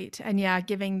light. And yeah,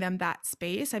 giving them that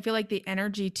space. I feel like the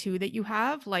energy too that you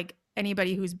have, like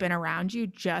anybody who's been around you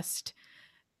just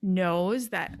knows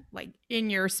that like in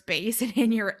your space and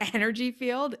in your energy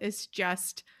field is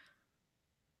just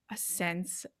a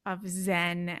sense of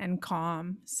zen and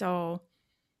calm. So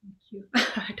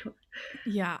I don't.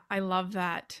 yeah, I love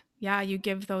that. Yeah, you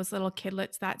give those little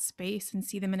kidlets that space and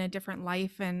see them in a different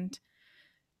life. And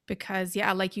because,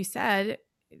 yeah, like you said,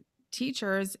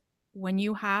 teachers, when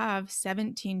you have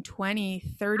 17, 20,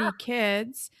 30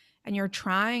 kids and you're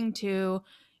trying to,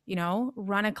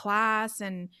 run a class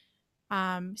and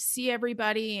see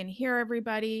everybody and hear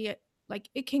everybody, like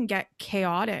it can get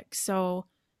chaotic. So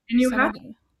And you some have of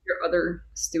the, your other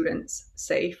students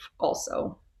safe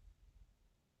also.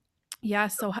 Yeah,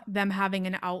 so them having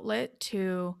an outlet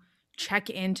to check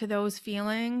into those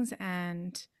feelings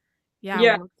and yeah,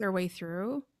 Yeah, work their way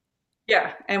through.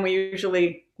 yeah, and we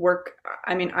usually work,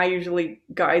 I mean, I usually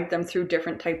guide them through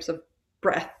different types of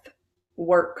breath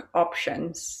work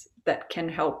options that can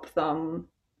help them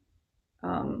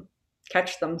um,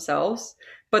 catch themselves.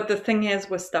 But the thing is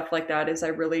with stuff like that is I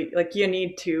really like you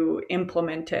need to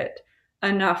implement it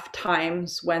enough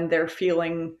times when they're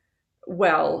feeling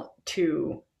well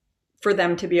to for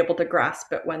them to be able to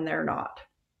grasp it when they're not.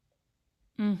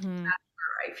 Mhm.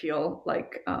 I feel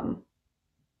like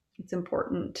it's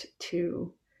important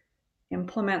to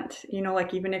implement,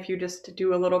 like even if you just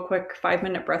do a little quick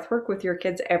 5-minute breath work with your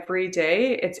kids every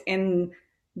day, it's in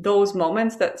those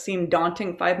moments that seem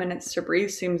daunting. 5 minutes to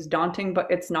breathe seems daunting, but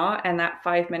it's not. And that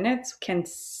 5 minutes can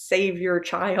save your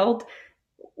child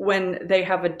when they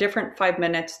have a different 5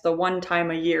 minutes the one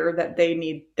time a year that they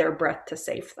need their breath to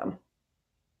save them.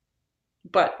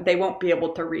 But they won't be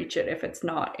able to reach it if it's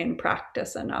not in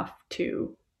practice enough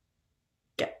to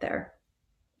get there.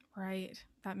 Right.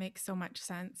 That makes so much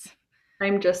sense.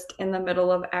 I'm just in the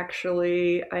middle of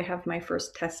actually, I have my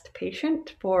first test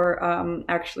patient for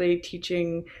actually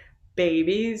teaching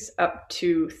babies up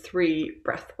to 3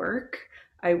 breath work.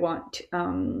 I want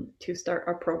to start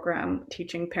a program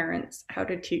teaching parents how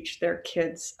to teach their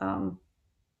kids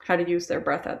how to use their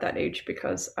breath at that age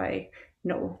because I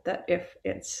know that if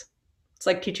it's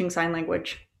like teaching sign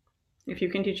language. If you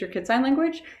can teach your kid sign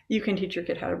language, you can teach your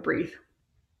kid how to breathe.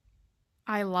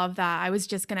 I love that. I was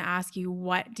just going to ask you,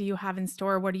 what do you have in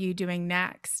store? What are you doing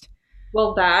next?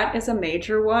 Well, that is a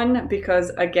major one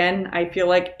because, again, I feel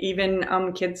like even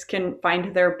kids can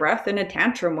find their breath in a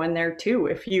tantrum when they're two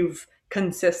if you've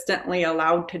consistently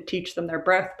allowed to teach them their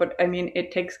breath. But I mean,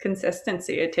 it takes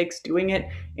consistency, it takes doing it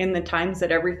in the times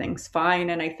that everything's fine.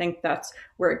 And I think that's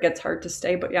where it gets hard to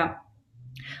stay. But yeah,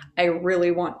 I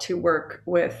really want to work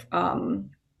with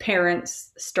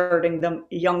parents starting them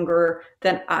younger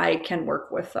than I can work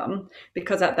with them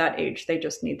because at that age they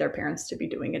just need their parents to be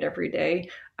doing it every day.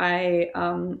 I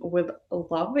would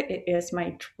love it is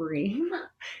my dream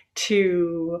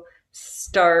to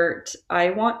start.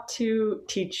 I want to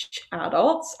teach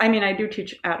adults. I mean, I do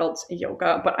teach adults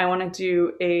yoga, but I want to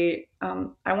do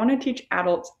I want to teach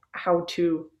adults how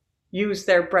to use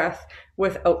their breath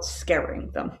without scaring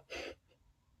them.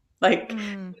 Like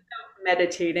Mm.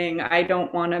 meditating. I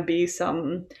don't want to be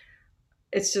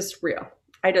it's just real.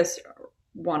 I just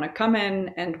want to come in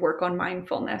and work on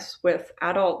mindfulness with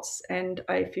adults. And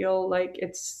I feel like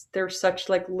there's such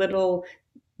like little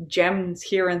gems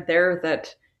here and there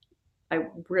that I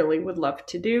really would love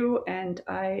to do. And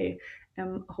I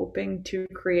am hoping to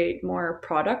create more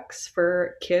products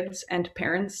for kids and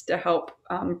parents to help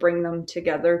bring them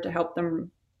together, to help them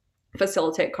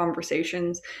facilitate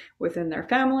conversations within their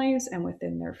families and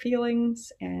within their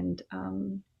feelings. And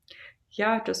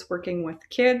yeah, just working with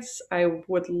kids. I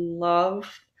would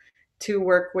love to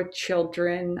work with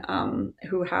children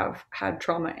who have had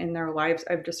trauma in their lives.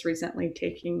 I've just recently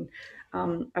taken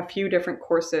a few different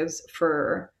courses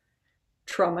for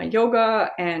trauma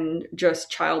yoga and just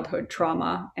childhood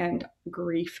trauma and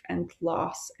grief and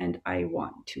loss. And I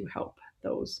want to help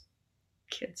those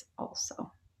kids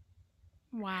also.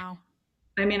 Wow.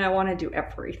 I mean, I want to do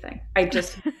everything. I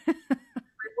just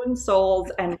everyone's souls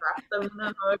and wrap them in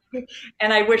a hug.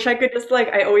 And I wish I could just like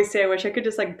I always say I wish I could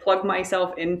just like plug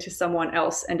myself into someone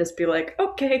else and just be like,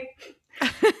 okay.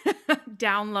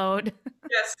 Download.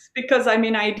 Yes, because I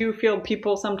mean I do feel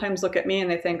people sometimes look at me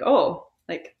and they think, oh,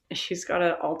 like she's got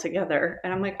it all together.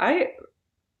 And I'm like, I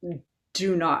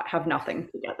do not have nothing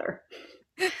together.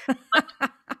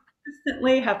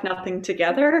 Consistently have nothing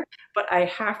together, but I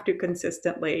have to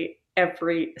consistently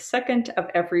every second of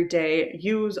every day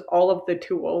use all of the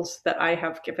tools that I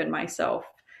have given myself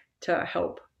to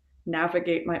help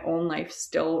navigate my own life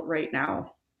still right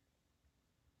now.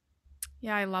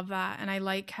 Yeah, I love that. And I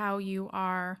like how you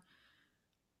are.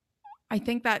 I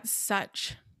think that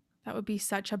would be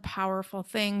such a powerful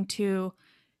thing to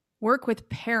work with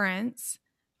parents,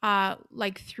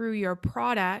 like through your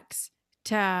products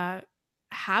to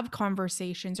have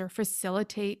conversations or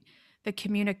facilitate the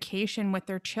communication with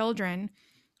their children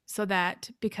so that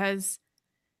because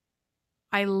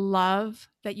I love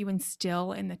that you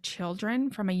instill in the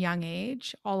children from a young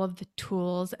age all of the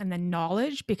tools and the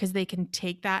knowledge because they can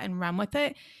take that and run with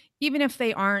it, even if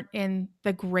they aren't in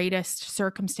the greatest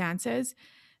circumstances.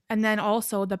 And then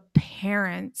also the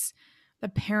parents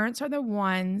are the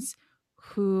ones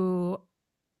who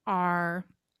are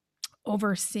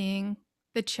overseeing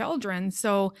the children.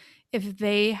 So if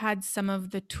they had some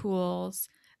of the tools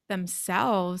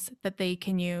themselves that they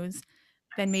can use,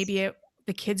 then the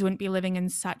kids wouldn't be living in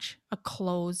such a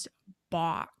closed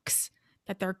box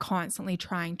that they're constantly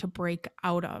trying to break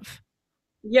out of.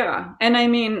 Yeah, and I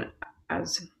mean,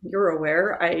 as you're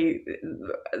aware, I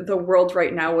the world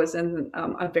right now is in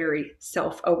a very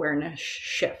self-awareness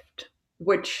shift,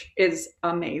 which is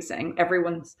amazing.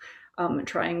 Everyone's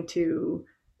trying to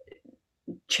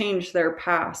change their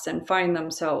past and find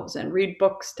themselves and read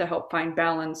books to help find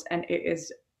balance, and it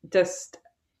is just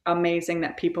amazing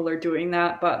that people are doing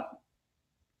that. But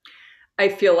I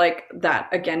feel like that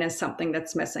again is something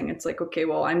that's missing. It's like, okay,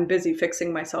 well, I'm busy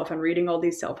fixing myself and reading all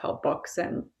these self-help books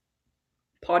and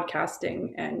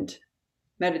podcasting and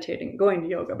meditating, going to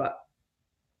yoga, but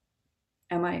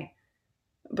am I?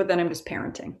 But then I'm just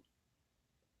parenting.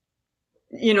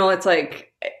 It's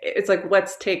like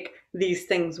let's take these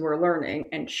things we're learning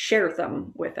and share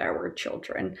them with our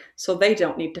children so they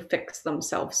don't need to fix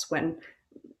themselves when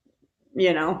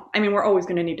I mean, we're always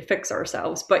going to need to fix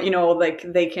ourselves, but like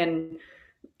they can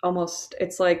almost,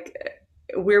 it's like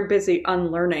we're busy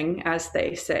unlearning, as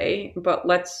they say, but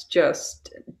let's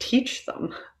just teach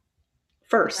them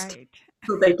first Right.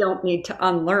 so they don't need to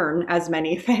unlearn as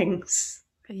many things.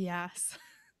 Yes.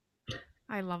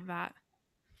 I love that.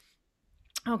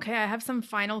 Okay, I have some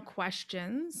final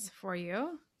questions for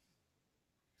you.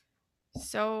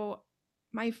 So,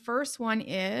 my first one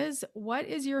is, what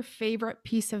is your favorite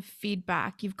piece of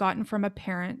feedback you've gotten from a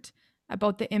parent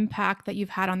about the impact that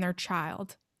you've had on their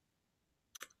child?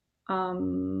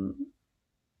 Um,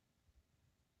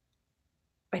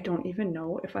 I don't even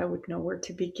know if I would know where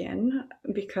to begin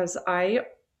because I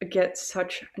get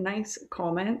such nice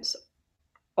comments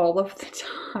all of the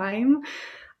time.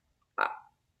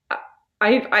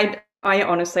 I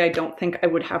honestly, I don't think I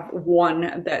would have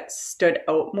one that stood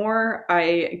out more.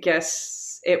 I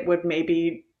guess it would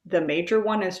maybe the major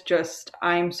one is just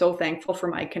I'm so thankful for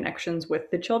my connections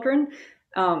with the children.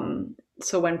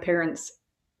 So when parents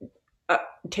uh,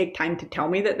 take time to tell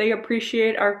me that they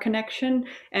appreciate our connection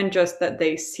and just that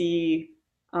they see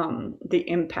the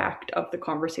impact of the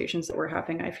conversations that we're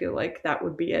having, I feel like that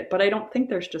would be it. But I don't think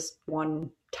there's just one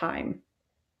time.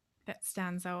 That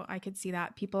stands out. I could see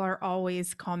that. People are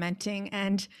always commenting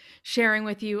and sharing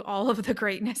with you all of the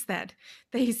greatness that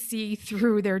they see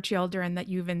through their children that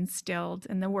you've instilled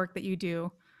in the work that you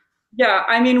do. Yeah,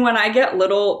 I mean, when I get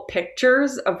little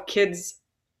pictures of kids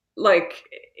like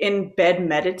in bed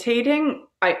meditating,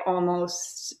 I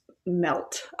almost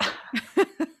melt.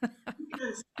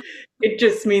 It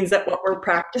just means that what we're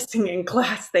practicing in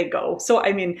class, they go. So,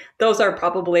 I mean, those are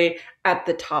probably at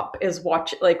the top is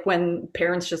watch, like when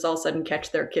parents just all of a sudden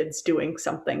catch their kids doing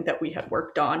something that we had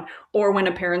worked on, or when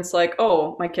a parent's like,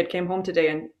 oh, my kid came home today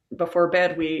and before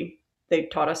bed, they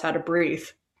taught us how to breathe.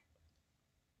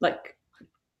 Like,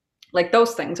 like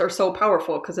those things are so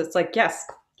powerful because it's like, yes,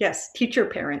 yes, teach your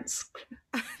parents.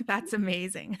 That's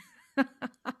amazing.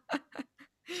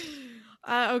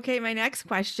 Okay, my next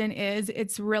question is,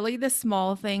 it's really the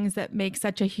small things that make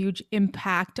such a huge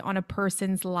impact on a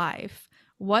person's life.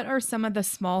 What are some of the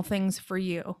small things for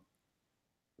you?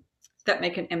 That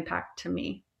make an impact to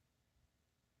me.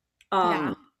 Yeah, Um,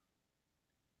 it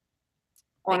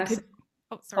could. Honestly,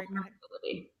 Oh, sorry, go ahead.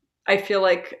 vulnerability. I feel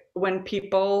like when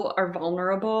people are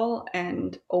vulnerable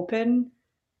and open,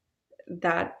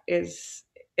 that is,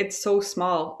 it's so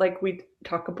small. Like we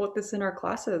talk about this in our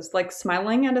classes. Like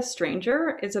smiling at a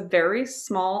stranger is a very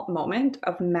small moment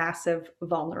of massive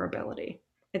vulnerability.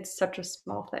 It's such a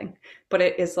small thing, but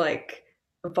it is like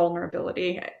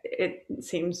vulnerability. It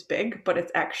seems big, but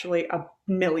it's actually a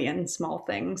million small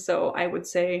things. So I would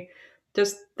say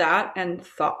just that and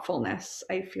thoughtfulness.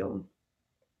 I feel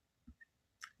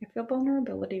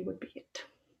vulnerability would be it.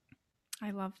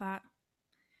 I love that.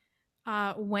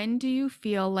 When do you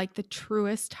feel like the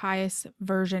truest, highest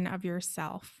version of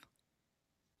yourself?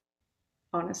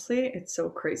 Honestly, it's so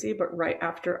crazy, but right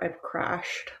after I've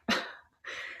crashed,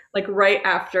 like right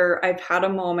after I've had a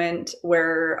moment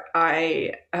where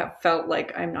I have felt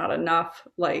like I'm not enough,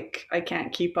 like I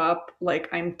can't keep up, like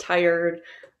I'm tired.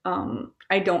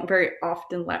 I don't very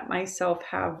often let myself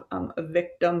have a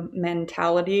victim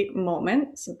mentality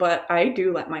moments, but I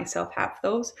do let myself have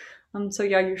those. So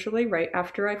yeah, usually right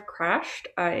after I've crashed,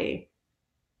 I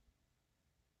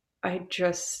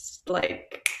just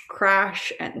like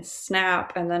crash and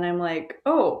snap, and then I'm like,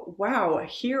 oh wow,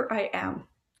 here I am.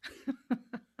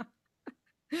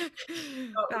 Oh,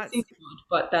 it seems That's odd,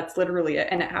 but that's literally it,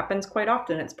 and it happens quite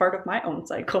often. It's part of my own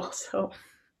cycle. So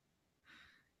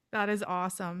that is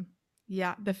awesome.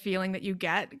 Yeah, the feeling that you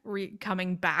get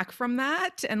coming back from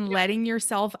that and letting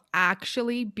yourself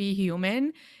actually be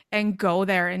human and go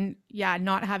there and yeah,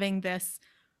 not having this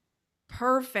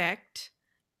perfect.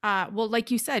 Well, like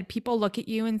you said, people look at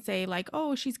you and say, like,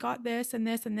 oh, she's got this and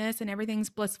this and this, and everything's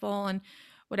blissful and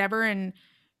whatever. And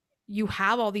you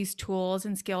have all these tools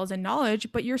and skills and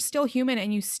knowledge, but you're still human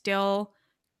and you still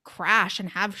crash and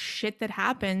have shit that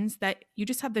happens that you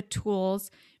just have the tools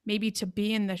maybe to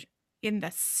be in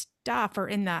the stuff or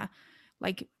in the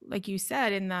like you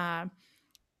said in the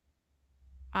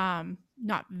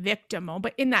not victimal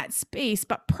but in that space,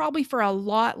 but probably for a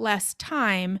lot less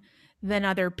time than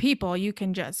other people. You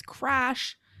can just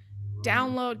crash,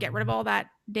 download, get rid of all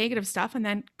that negative stuff, and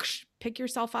then pick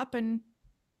yourself up and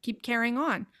keep carrying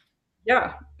on.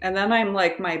 Yeah. And then I'm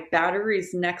like, my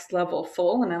battery's next level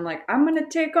full, and I'm like, I'm going to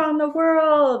take on the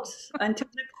world until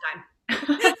next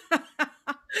time.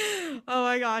 Oh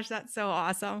my gosh, that's so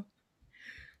awesome.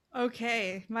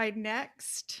 Okay, my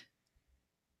next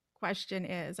question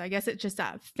is, I guess it's just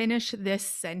finish this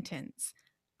sentence.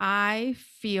 I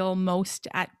feel most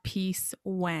at peace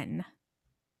when.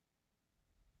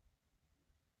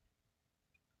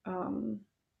 um,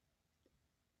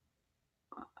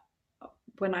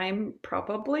 when I'm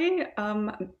probably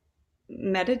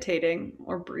meditating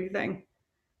or breathing.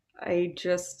 I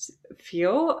just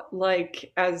feel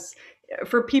like, as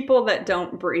for people that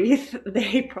don't breathe,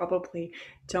 they probably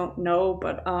don't know,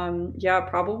 but yeah,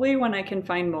 probably when I can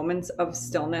find moments of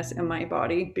stillness in my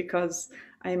body, because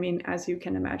I mean, as you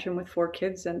can imagine, with 4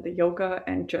 kids and the yoga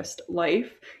and just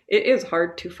life, it is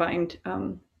hard to find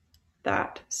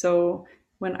that. So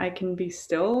when I can be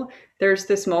still, there's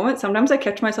this moment. Sometimes I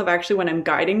catch myself actually when I'm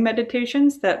guiding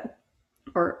meditations that,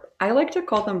 or I like to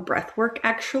call them breath work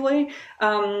actually,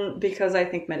 because I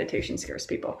think meditation scares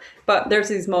people. But there's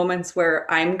these moments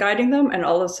where I'm guiding them, and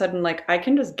all of a sudden, like, I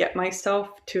can just get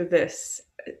myself to this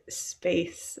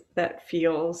space that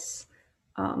feels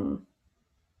um,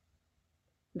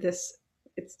 this,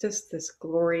 it's just this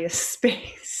glorious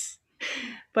space.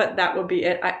 But that would be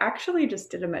it. I actually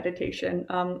just did a meditation.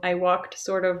 I walked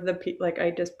sort of like, I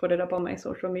just put it up on my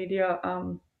social media.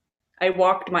 I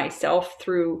walked myself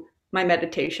through my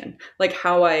meditation, like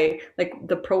how I, like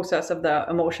the process of the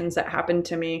emotions that happened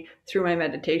to me through my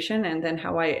meditation, and then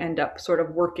how I end up sort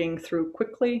of working through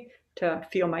quickly to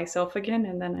feel myself again.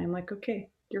 And then I'm like, okay,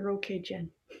 you're okay,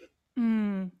 Jen.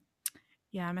 Mm,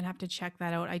 yeah, I'm gonna have to check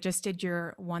that out. I just did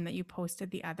your one that you posted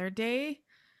the other day.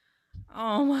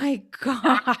 Oh my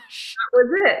gosh. That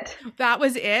was it. That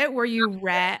was it where you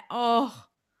read. Oh,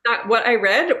 That, what I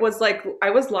read was like, I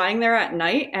was lying there at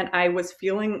night and I was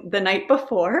feeling the night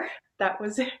before. That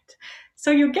was it.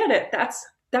 So you get it.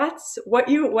 That's what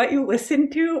you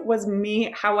listened to was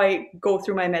me, how I go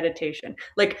through my meditation.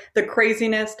 Like the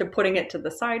craziness to putting it to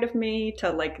the side of me,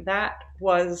 to like, that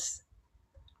was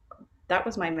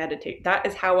my meditate. That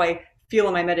is how I feel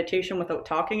in my meditation without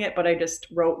talking it, but I just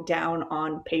wrote down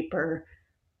on paper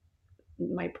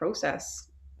my process.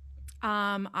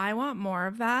 I want more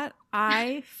of that.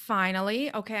 I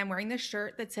finally, okay, I'm wearing this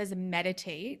shirt that says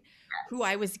meditate, who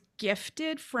I was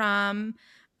gifted from.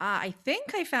 I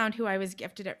think I found who I was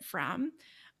gifted it from.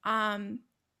 Um,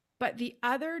 but the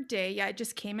other day, yeah, it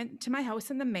just came into my house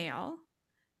in the mail.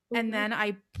 And Okay. then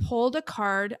I pulled a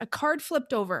card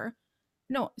flipped over.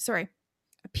 No, sorry,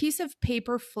 a piece of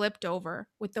paper flipped over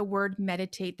with the word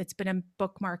meditate that's been a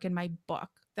bookmark in my book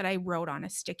that I wrote on a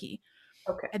sticky.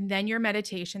 Okay. And then your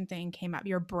meditation thing came up,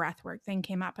 your breath work thing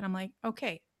came up. And I'm like,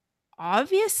 okay,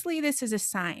 obviously, this is a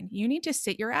sign. You need to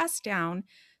sit your ass down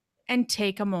and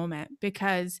take a moment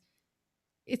because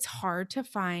it's hard to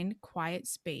find quiet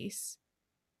space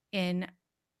in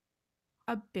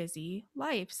a busy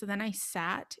life. So then I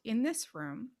sat in this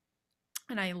room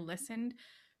and I listened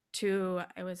to,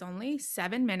 it was only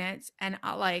 7 minutes, and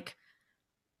like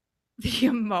the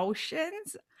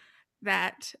emotions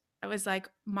that I was like,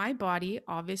 my body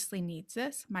obviously needs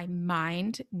this. My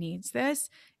mind needs this.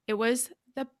 It was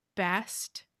the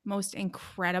best, most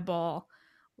incredible,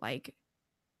 like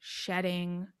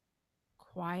shedding,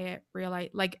 quiet, realize,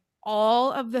 like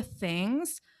all of the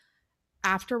things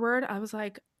afterward. I was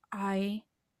like, I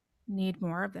need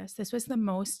more of this. This was the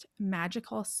most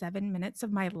magical 7 minutes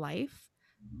of my life.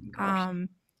 Gosh. Um,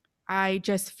 I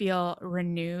just feel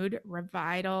renewed,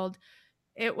 revitalized.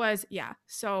 It was, yeah.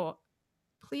 So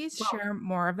please Well, share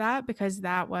more of that because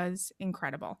that was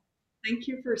incredible. thank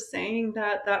you for saying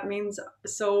that. That means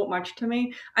so much to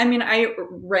me. I mean, I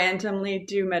randomly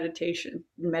do meditation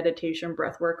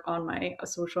breath work on my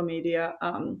social media.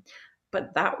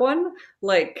 But that one,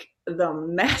 like the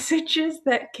messages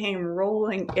that came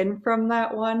rolling in from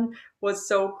that one was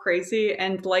so crazy.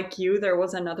 And like you, there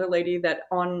was another lady that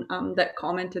on that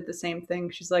commented the same thing.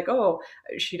 She's like, "Oh,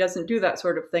 she doesn't do that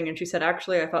sort of thing," and she said,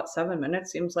 "Actually, I thought 7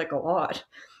 minutes seems like a lot."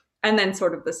 And then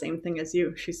sort of the same thing as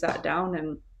you. She sat down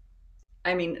and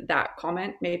I mean, that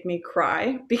comment made me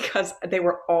cry because they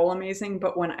were all amazing.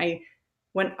 But when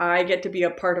I get to be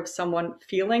a part of someone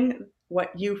feeling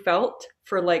what you felt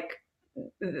for like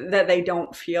that they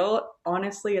don't feel,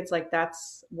 honestly, it's like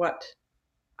that's what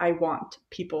I want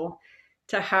people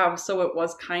to have. So it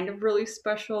was kind of really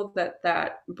special that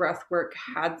that breath work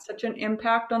had such an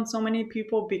impact on so many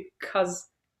people because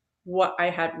what I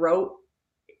had wrote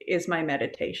is my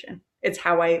meditation. It's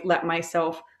how I let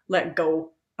myself let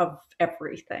go of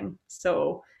everything.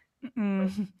 So Mm.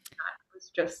 it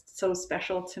was just so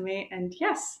special to me. And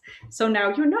yes, so now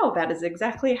you know that is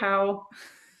exactly how,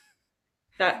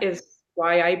 that is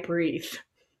why I breathe.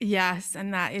 Yes,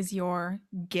 and that is your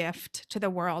gift to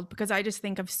the world because I just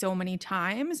think of so many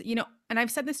times, and I've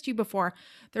said this to you before,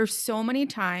 there's so many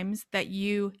times that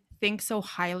you think so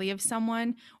highly of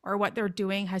someone or what they're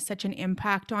doing has such an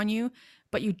impact on you,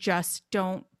 but you just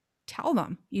don't tell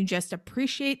them. You just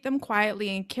appreciate them quietly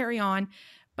and carry on.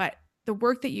 But the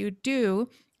work that you do,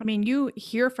 I mean, you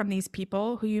hear from these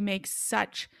people who you make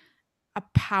such a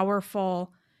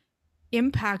powerful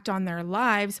impact on their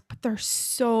lives, but there's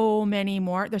so many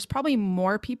more. There's probably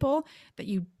more people that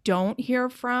you don't hear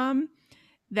from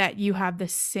that you have the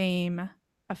same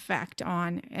effect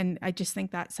on. And I just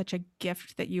think that's such a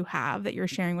gift that you have that you're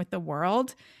sharing with the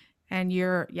world. And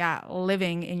you're, yeah,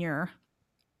 living in your,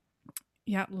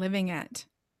 yeah, living it.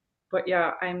 But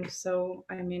yeah, I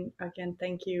mean, again,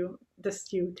 thank you.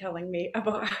 This you telling me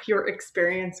about your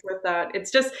experience with that.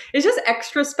 It's just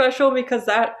extra special because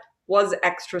that was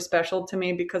extra special to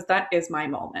me because that is my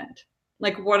moment.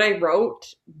 Like what I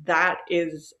wrote, that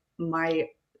is my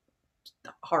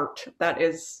heart. That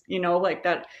is, like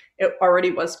that it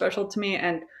already was special to me.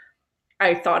 And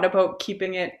I thought about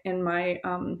keeping it in my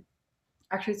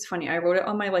actually it's funny, I wrote it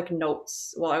on my like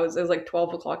notes while it was like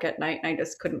 12 o'clock at night and I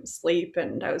just couldn't sleep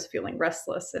and I was feeling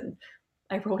restless and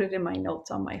I wrote it in my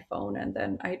notes on my phone and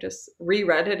then I just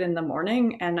reread it in the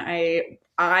morning and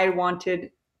I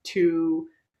wanted to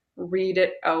read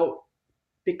it out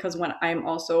because when I'm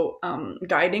also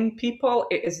guiding people,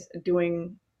 it is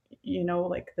doing,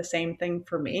 like the same thing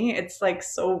for me. It's like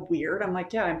so weird. I'm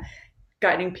like, yeah, I'm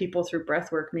guiding people through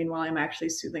breath work. Meanwhile, I'm actually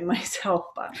soothing myself.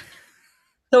 But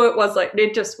so it was like,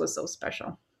 it just was so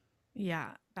special.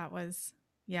 Yeah, that was,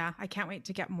 yeah, I can't wait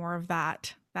to get more of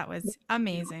that. That was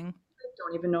amazing. I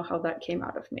don't even know how that came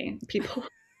out of me. People,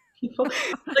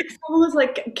 like someone was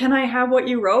like, "Can I have what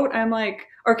you wrote?" I'm like,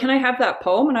 or can I have that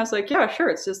poem? And I was like, "Yeah, sure."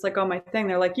 It's just like on my thing.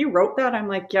 They're like, "You wrote that?" I'm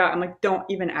like, "Yeah." I'm like, "Don't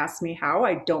even ask me how.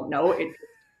 I don't know. It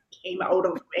just came out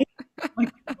of me."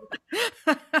 Like,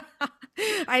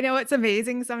 I know it's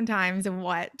amazing sometimes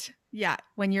yeah,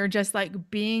 when you're just like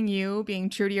being you, being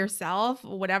true to yourself,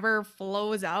 whatever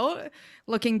flows out,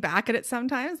 looking back at it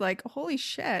sometimes, like, holy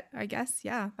shit, I guess,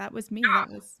 yeah, that was me. That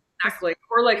was this exactly.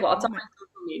 Or like big lots of my moment.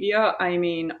 social media. I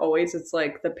mean, always it's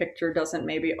like the picture doesn't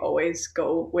maybe always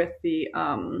go with the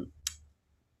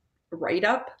write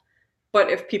up. But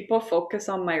if people focus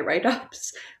on my write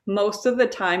ups, most of the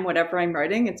time, whatever I'm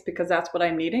writing, it's because that's what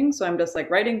I'm needing. So I'm just like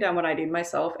writing down what I need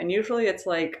myself. And usually it's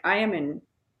like I am in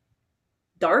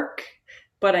dark,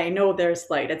 but I know there's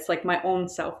light. It's like my own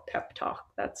self pep talk.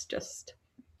 That's just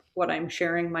what I'm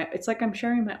sharing. It's like I'm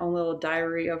sharing my own little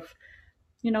diary of,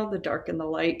 the dark and the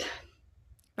light.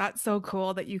 That's so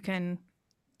cool that you can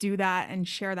do that and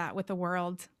share that with the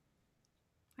world.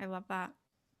 I love that.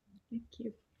 Thank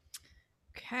you.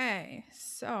 Okay,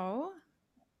 so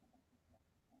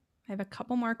I have a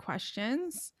couple more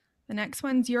questions. The next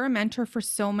one's, you're a mentor for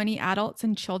so many adults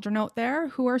and children out there.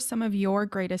 Who are some of your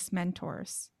greatest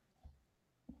mentors?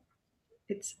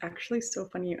 It's actually so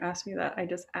funny you asked me that. I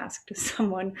just asked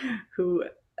someone who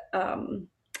um,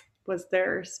 was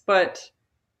theirs, but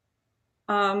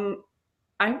um,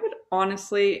 I would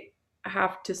honestly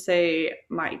have to say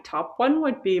my top one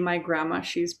would be my grandma.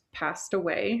 She's passed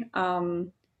away.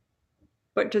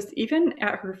 But just even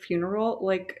at her funeral,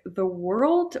 like the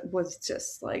world was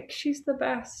just like, she's the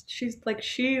best. She's like,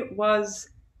 she was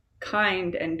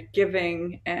kind and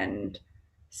giving and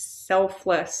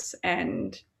selfless.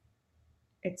 And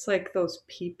it's like those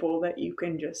people that you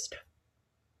can just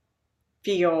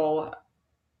feel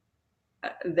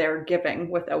they're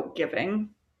giving without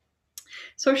giving.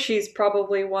 So she's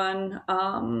probably one.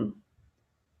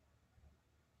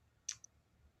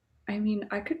 I mean,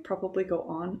 I could probably go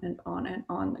on and on and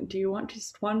on. Do you want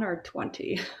just one or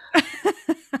 20?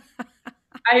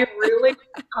 I really,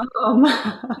 um,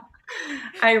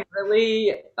 I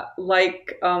really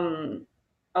like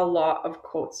a lot of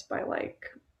quotes by like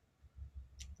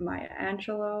Maya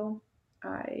Angelou.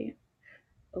 I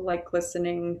like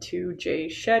listening to Jay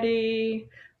Shetty.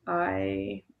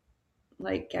 I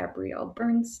like Gabrielle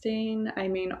Bernstein. I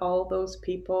mean, all those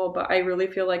people, but I really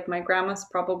feel like my grandma's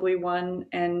probably one.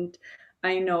 And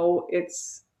I know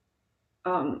it's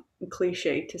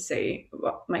cliche to say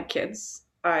well, my kids.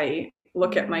 I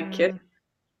look at my kids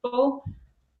Mm,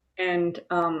 and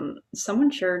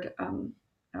someone shared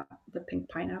the pink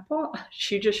pineapple.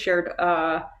 She just shared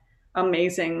a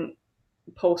amazing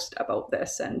post about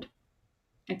this, and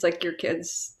it's like your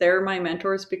kids, they're my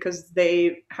mentors because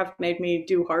they have made me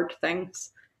do hard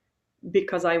things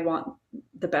because I want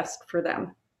the best for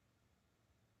them.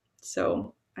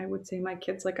 So I would say my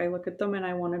kids, like I look at them and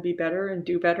I want to be better and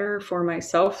do better for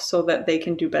myself so that they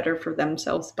can do better for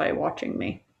themselves by watching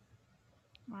me.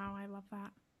 wow, I love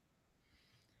that.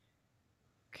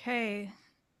 Okay.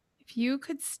 If you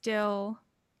could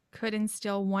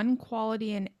instill one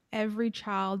quality in every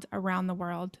child around the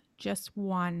world, just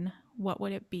one, what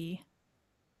would it be?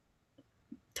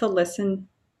 To listen,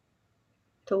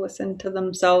 to listen to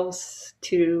themselves,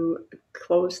 to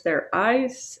close their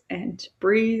eyes and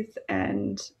breathe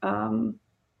and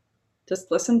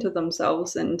just listen to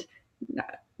themselves and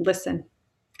listen.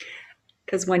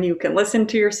 Because when you can listen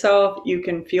to yourself, you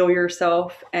can feel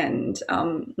yourself and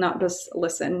not just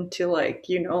listen to, like,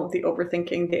 the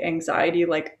overthinking, the anxiety,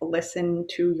 like, listen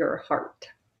to your heart.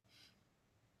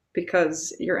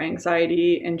 Because your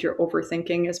anxiety and your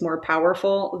overthinking is more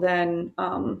powerful than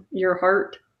your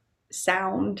heart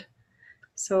sound.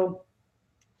 So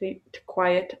to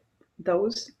quiet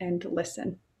those and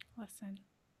listen. Listen.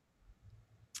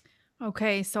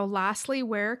 Okay, so lastly,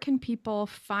 where can people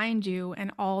find you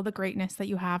and all the greatness that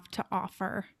you have to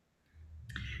offer?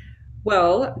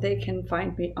 Well, they can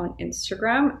find me on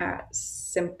Instagram at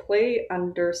simply_.jen.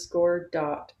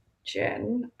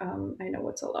 I know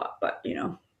it's a lot, but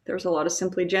there's a lot of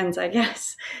Simply Jens, I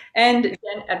guess. And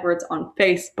Jen Edwards on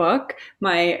Facebook.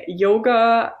 My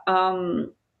yoga,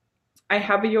 I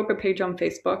have a yoga page on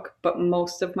Facebook, but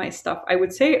most of my stuff, I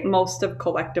would say most of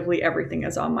collectively everything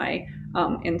is on my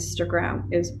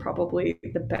Instagram, is probably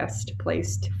the best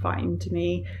place to find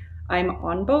me. I'm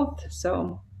on both,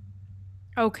 so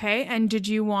Okay, and did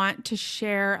you want to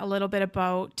share a little bit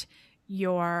about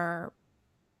your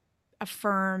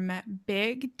Affirm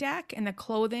Big deck and the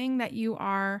clothing that you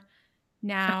are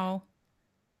now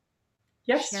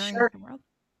yes, sharing sure. with the world?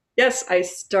 Yes, I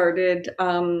started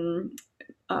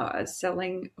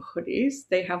selling hoodies.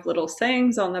 They have little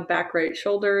sayings on the back right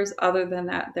shoulders. Other than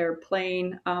that, they're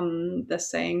plain. The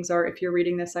sayings are, if you're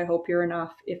reading this, I hope you're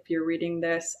enough. If you're reading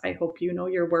this, I hope you know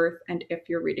your worth. And if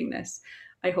you're reading this,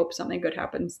 I hope something good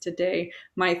happens today.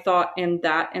 My thought in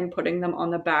that and putting them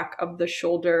on the back of the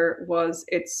shoulder was,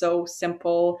 it's so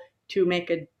simple to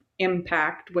make an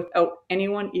impact without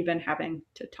anyone even having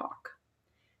to talk.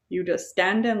 You just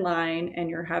stand in line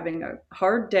and you're having a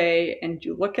hard day and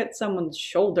you look at someone's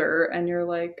shoulder and you're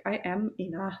like, I am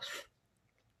enough.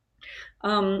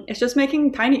 It's just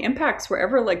making tiny impacts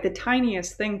wherever, like the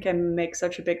tiniest thing can make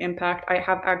such a big impact. I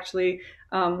have actually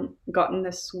gotten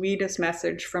the sweetest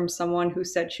message from someone who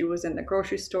said she was in the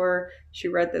grocery store. She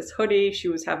read this hoodie. She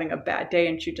was having a bad day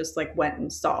and she just like went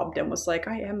and sobbed and was like,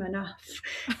 I am enough.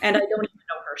 And I don't even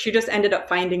know her. She just ended up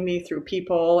finding me through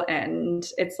people. And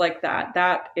it's like that.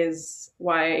 That is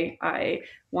why I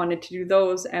wanted to do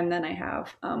those. And then I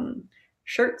have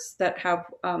shirts that have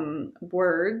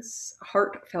words,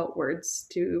 heartfelt words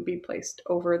to be placed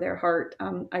over their heart.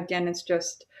 Again, it's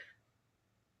just,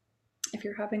 if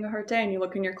you're having a hard day and you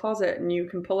look in your closet and you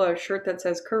can pull a shirt that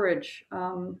says courage,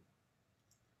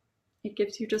 it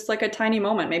gives you just like a tiny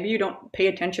moment. Maybe you don't pay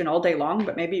attention all day long,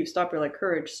 but maybe you stop, you're like,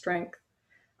 courage, strength,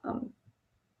 um,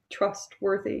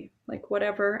 trustworthy, like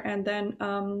whatever. And then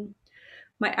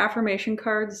my affirmation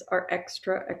cards are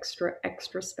extra, extra,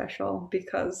 extra special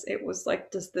because it was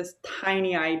like just this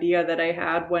tiny idea that I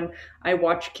had when I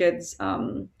watch kids.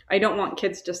 I don't want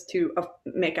kids just to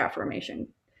make affirmation.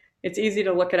 It's easy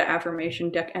to look at an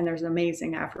affirmation deck, and there's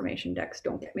amazing affirmation decks,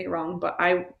 don't get me wrong, but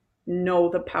I know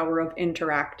the power of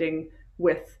interacting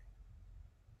with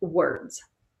words.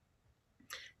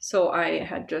 So I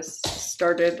had just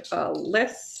started a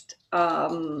list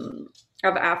of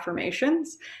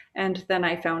affirmations. And then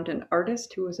I found an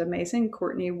artist who was amazing,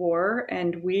 Courtney War,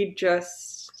 and we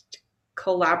just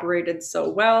collaborated so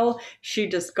well. She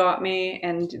just got me,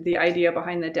 and the idea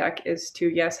behind the deck is to,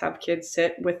 yes, have kids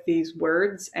sit with these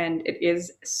words, and it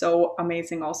is so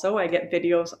amazing. Also, I get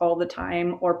videos all the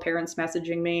time or parents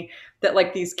messaging me that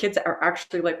like these kids are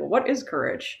actually like, well, what is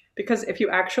courage? Because if you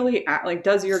actually like,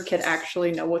 does your kid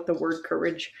actually know what the word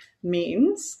courage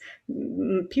means?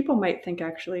 People might think,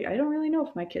 actually, I don't really know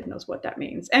if my kid knows what that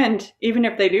means. And even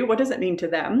if they do, what does it mean to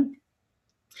them?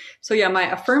 So yeah,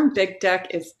 my Affirm Big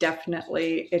Deck is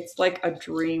definitely, it's like a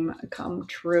dream come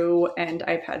true. And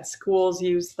I've had schools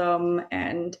use them,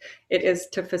 and it is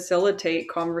to facilitate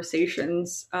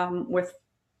conversations with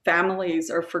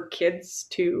families or for kids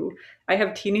to, I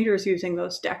have teenagers using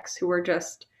those decks who are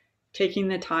just taking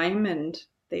the time and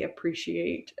they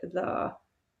appreciate the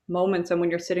moments. And when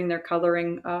you're sitting there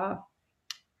coloring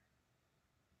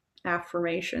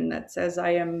affirmation that says,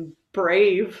 I am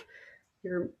brave,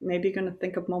 you're maybe going to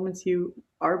think of moments you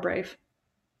are brave.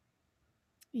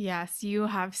 Yes, you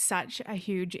have such a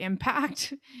huge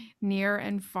impact near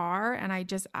and far. And I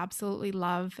just absolutely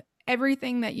love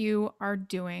everything that you are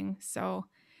doing. So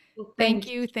Well, thank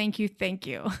you, thank you, thank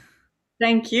you.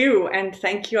 thank you. And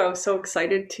thank you. I was so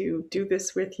excited to do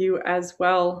this with you as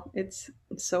well. It's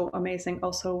so amazing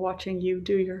also watching you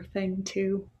do your thing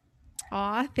too.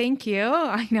 Aw, thank you.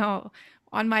 I know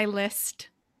on my list,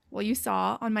 well, you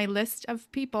saw on my list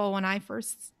of people when I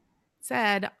first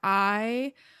said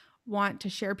I want to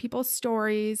share people's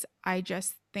stories. I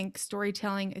just think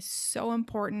storytelling is so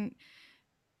important,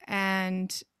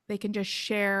 and they can just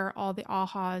share all the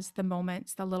ahas, the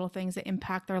moments, the little things that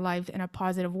impact their lives in a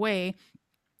positive way.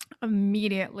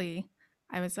 Immediately,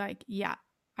 I was like, yeah,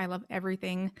 I love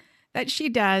everything that she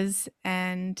does.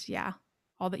 And yeah,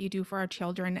 all that you do for our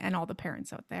children and all the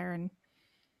parents out there. And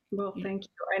Well, you, thank you.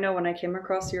 I know when I came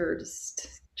across your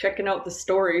just checking out the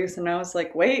stories and I was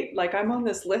like, wait, like I'm on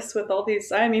this list with all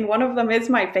these. I mean, one of them is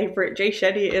my favorite. Jay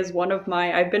Shetty is one of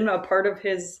my, I've been a part of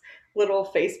his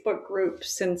little Facebook group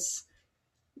since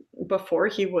before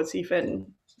he was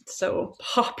even so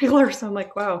popular. So I'm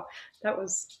like, wow, that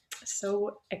was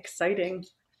so exciting.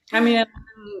 I mean, I'm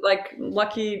like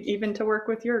lucky even to work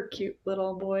with your cute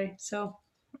little boy. So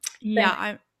yeah,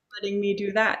 thanks for letting me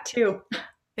do that too.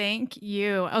 thank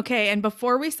you. Okay. And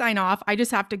before we sign off, I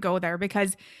just have to go there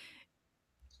because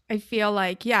I feel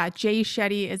like, yeah, Jay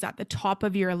Shetty is at the top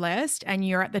of your list and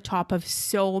you're at the top of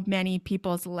so many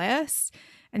people's lists.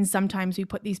 And sometimes we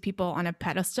put these people on a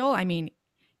pedestal. I mean,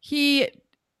 he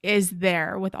is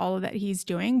there with all of that he's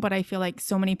doing, but I feel like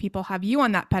so many people have you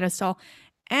on that pedestal.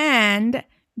 And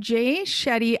Jay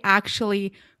Shetty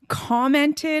actually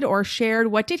commented or shared,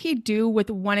 what did he do with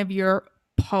one of your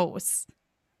posts?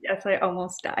 Yes, I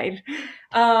almost died.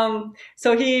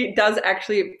 So he does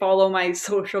actually follow my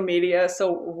social media.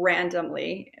 So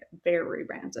randomly, very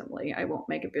randomly, I won't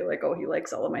make it be like, oh, he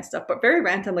likes all of my stuff, but very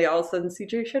randomly, all of a sudden,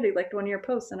 CJ Shetty liked one of your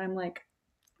posts. And I'm like,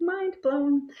 mind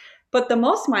blown. But the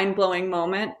most mind blowing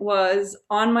moment was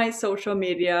on my social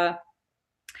media.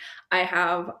 I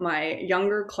have my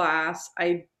younger class.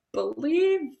 I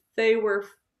believe they were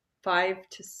 5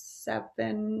 to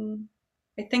 7.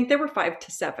 I think they were 5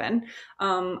 to 7.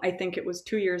 I think it was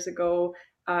 2 years ago.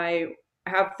 I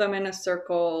have them in a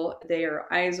circle.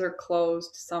 Their eyes are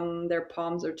closed. Some, their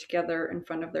palms are together in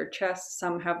front of their chest.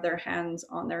 Some have their hands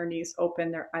on their knees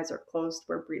open. Their eyes are closed.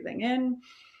 We're breathing in.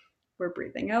 We're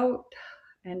breathing out.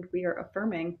 And we are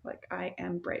affirming, like, I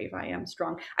am brave, I am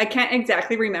strong. I can't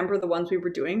exactly remember the ones we were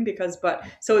doing but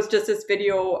so it's just this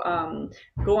video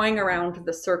going around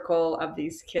the circle of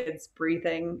these kids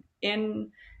breathing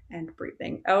in and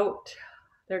breathing out.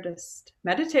 They're just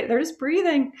meditating, they're just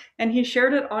breathing. And he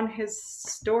shared it on his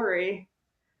story.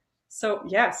 So,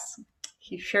 yes,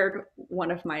 he shared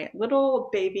one of my little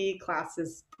baby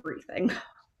classes breathing.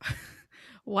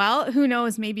 Well, who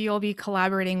knows? Maybe you'll be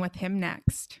collaborating with him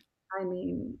next. I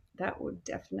mean, that would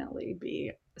definitely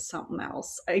be something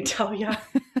else, I tell you.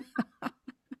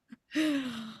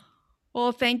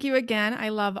 Well, thank you again. I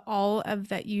love all of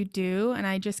that you do, and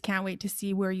I just can't wait to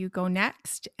see where you go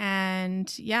next.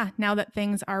 And yeah, now that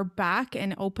things are back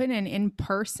and open and in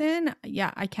person,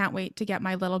 yeah, I can't wait to get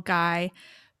my little guy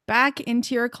back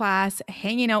into your class,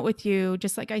 hanging out with you.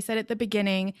 Just like I said at the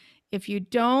beginning, if you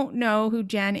don't know who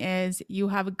Jen is, you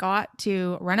have got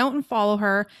to run out and follow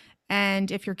her.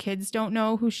 And if your kids don't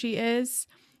know who she is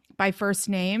by first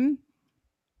name,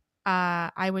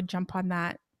 I would jump on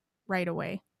that right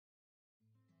away.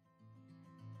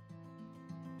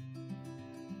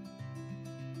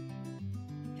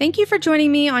 Thank you for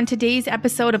joining me on today's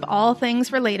episode of All Things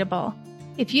Relatable.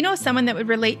 If you know someone that would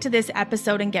relate to this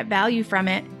episode and get value from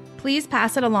it, please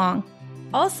pass it along.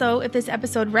 Also, if this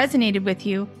episode resonated with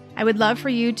you, I would love for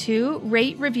you to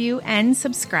rate, review, and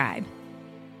subscribe.